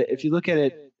look at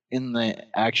it in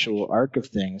the actual arc of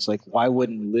things, like why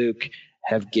wouldn't Luke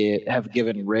have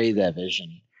given Rey that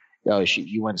vision? Oh,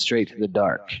 you went straight to the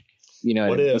dark. You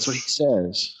know, that's what he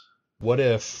says. What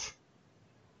if?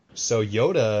 So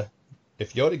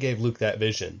if Yoda gave Luke that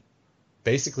vision,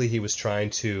 basically he was trying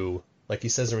to, like he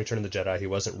says in Return of the Jedi, he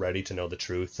wasn't ready to know the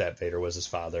truth that Vader was his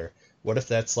father. What if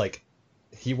that's like,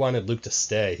 he wanted Luke to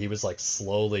stay. He was like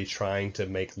slowly trying to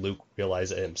make Luke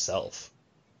realize it himself,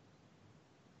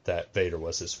 that Vader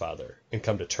was his father, and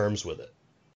come to terms with it.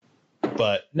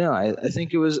 But no, I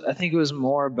think it was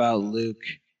more about Luke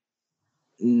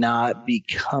not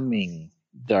becoming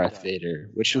Darth Vader,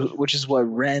 which is what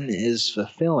Ren is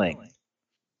fulfilling.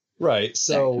 Right.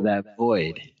 So that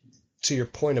void. To your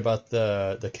point about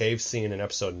the cave scene in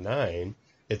Episode 9,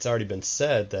 it's already been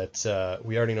said that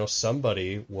we already know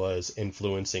somebody was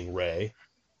influencing Rey,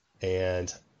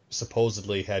 and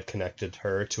supposedly had connected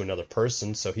her to another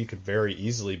person, so he could very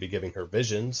easily be giving her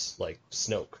visions, like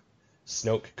Snoke.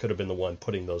 Snoke could have been the one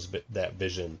putting that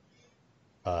vision,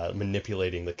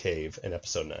 manipulating the cave in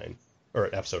Episode 9,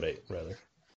 or Episode 8 rather.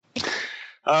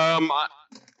 I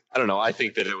don't know. I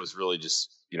think that it was really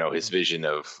just, his vision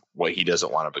of what he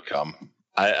doesn't want to become.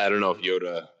 I don't know if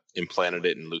Yoda implanted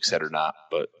it in Luke's head or not,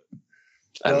 but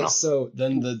I don't know. So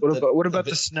then what about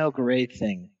the Snoke Rey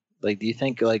thing? Like, do you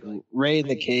think like Rey in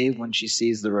the cave, when she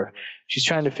sees she's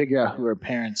trying to figure out who her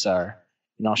parents are,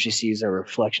 and all she sees are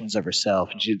reflections of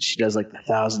herself, and she does like the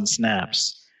 1,000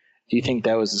 snaps. Do you think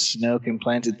that was a Snoke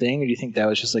implanted thing, or do you think that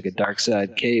was just like a dark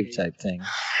side cave type thing?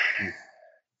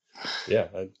 Yeah,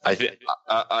 I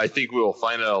think we will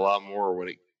find out a lot more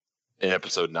in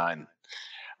Episode 9.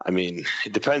 I mean,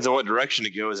 it depends on what direction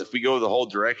it goes. If we go the whole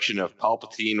direction of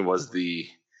Palpatine was the,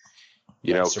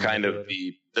 kind of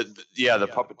the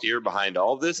puppeteer behind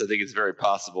all of this, I think it's very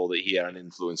possible that he had an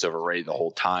influence over Rey the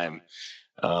whole time.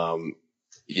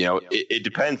 It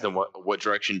depends on what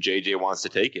direction JJ wants to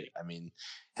take it. I mean,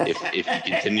 if he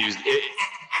continues.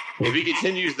 If he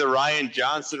continues the Rian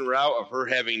Johnson route of her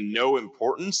having no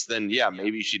importance, then yeah,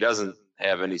 maybe she doesn't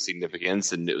have any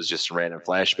significance and it was just a random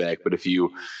flashback. But if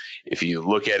you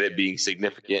look at it being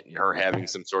significant and her having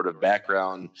some sort of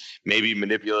background, maybe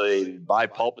manipulated by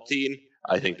Palpatine,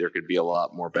 I think there could be a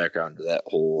lot more background to that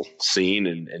whole scene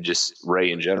and just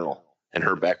Rey in general and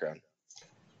her background.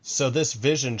 So this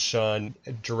vision, Sean,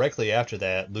 directly after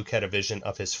that, Luke had a vision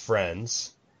of his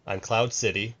friends on Cloud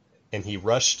City, and he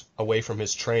rushed away from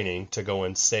his training to go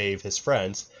and save his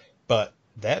friends. But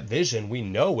that vision we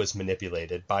know was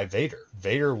manipulated by Vader.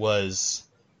 Vader was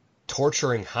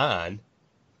torturing Han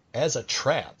as a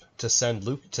trap to send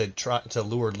Luke to try to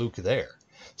lure Luke there.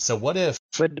 So what if?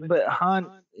 But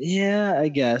Han, yeah, I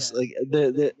guess like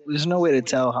there's no way to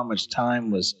tell how much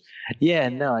time was. Yeah,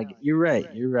 no, you're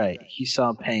right. He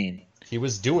saw pain. He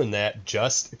was doing that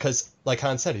just because, like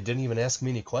Han said, he didn't even ask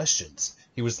me any questions.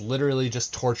 He was literally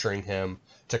just torturing him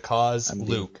to cause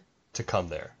Luke to come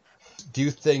there. Do you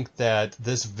think that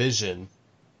this vision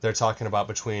they're talking about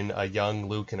between a young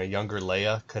Luke and a younger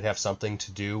Leia could have something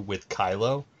to do with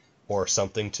Kylo, or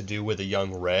something to do with a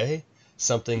young Rey,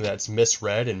 something that's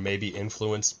misread and maybe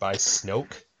influenced by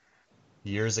Snoke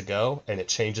years ago, and it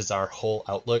changes our whole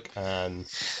outlook on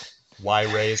why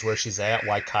Rey is where she's at,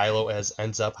 why Kylo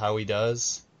ends up how he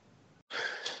does.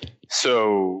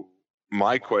 So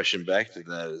my question back to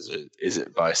that is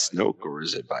it by Snoke or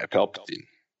is it by Palpatine?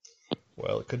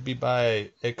 Well, it could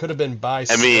have been by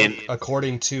Snoke,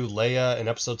 according to Leia in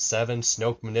Episode 7.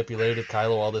 Snoke manipulated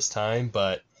Kylo all this time,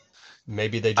 but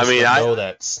maybe they just don't know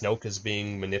that Snoke is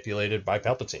being manipulated by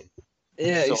Palpatine.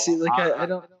 Yeah, you see, like I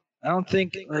don't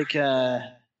think like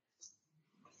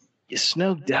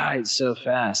Snoke died so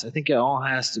fast. I think it all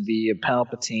has to be a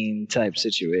Palpatine type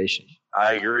situation.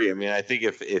 I agree. I mean, I think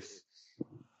if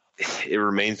it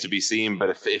remains to be seen, but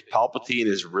if Palpatine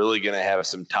is really going to have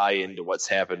some tie into what's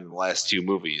happened in the last 2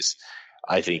 movies,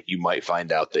 I think you might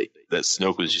find out that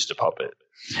Snoke was just a puppet.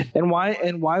 And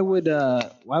why would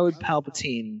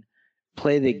Palpatine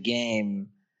play the game?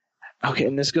 Okay,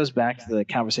 and this goes back to the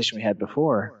conversation we had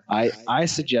before. I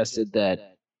suggested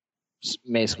that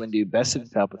Mace Windu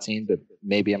bested Palpatine, but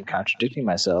maybe I'm contradicting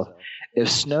myself. If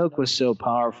Snoke was so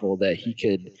powerful that he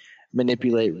could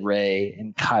manipulate Rey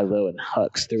and Kylo and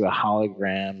Hux through a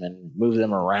hologram and move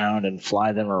them around and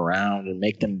fly them around and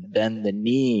make them bend the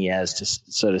knee,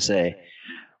 so to say,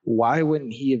 why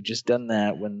wouldn't he have just done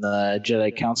that when the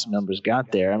Jedi Council members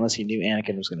got there, unless he knew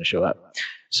Anakin was going to show up?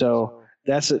 So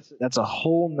that's a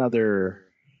whole nother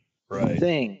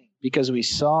thing, because we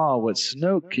saw what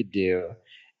Snoke could do,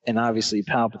 and obviously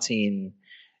Palpatine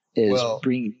is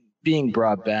being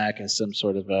brought back as some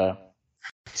sort of a...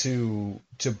 To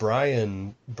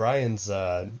Brian's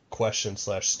question /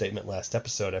 statement last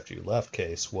episode after you left,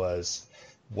 Case, was,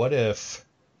 what if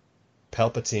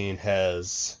Palpatine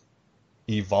has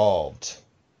evolved?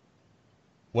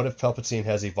 What if Palpatine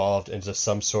has evolved into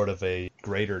some sort of a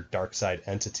greater dark side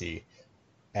entity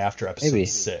after Episode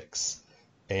 6?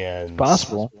 And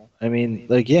possible. I mean,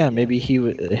 like, yeah, maybe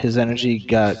his energy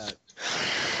got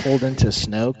pulled into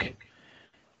Snoke.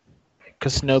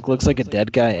 Because Snoke looks like a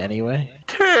dead guy anyway.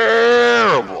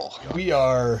 Terrible. We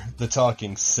are the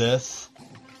Talking Sith,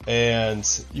 and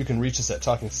you can reach us at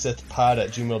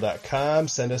talkingsithpod@gmail.com.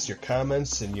 Send us your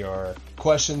comments and your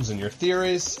questions and your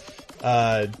theories.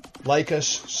 Like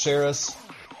us, share us,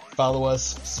 follow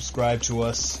us, subscribe to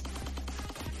us.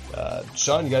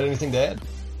 Sean, you got anything to add?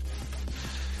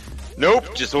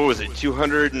 Nope. Just, what was it,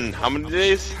 200 and how many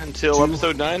days until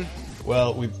Episode 9?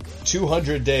 Well, we've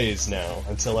 200 days now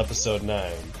until Episode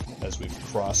 9, as we've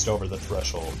crossed over the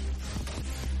threshold.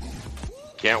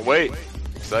 Can't wait.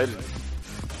 Excited.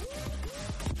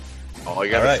 All I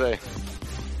gotta say.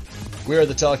 We are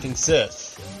the Talking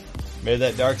Sith. May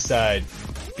that dark side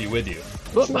be with you.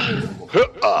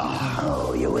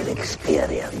 Oh, you will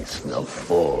experience the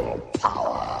full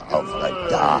power of the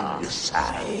dark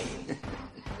side.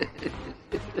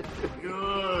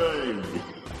 Good.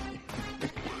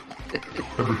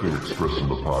 Everything expressed in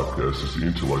the podcast is the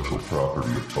intellectual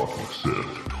property of Talking Sith.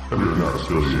 Everything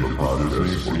expressed in the podcast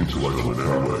is the intellectual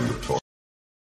property of Talking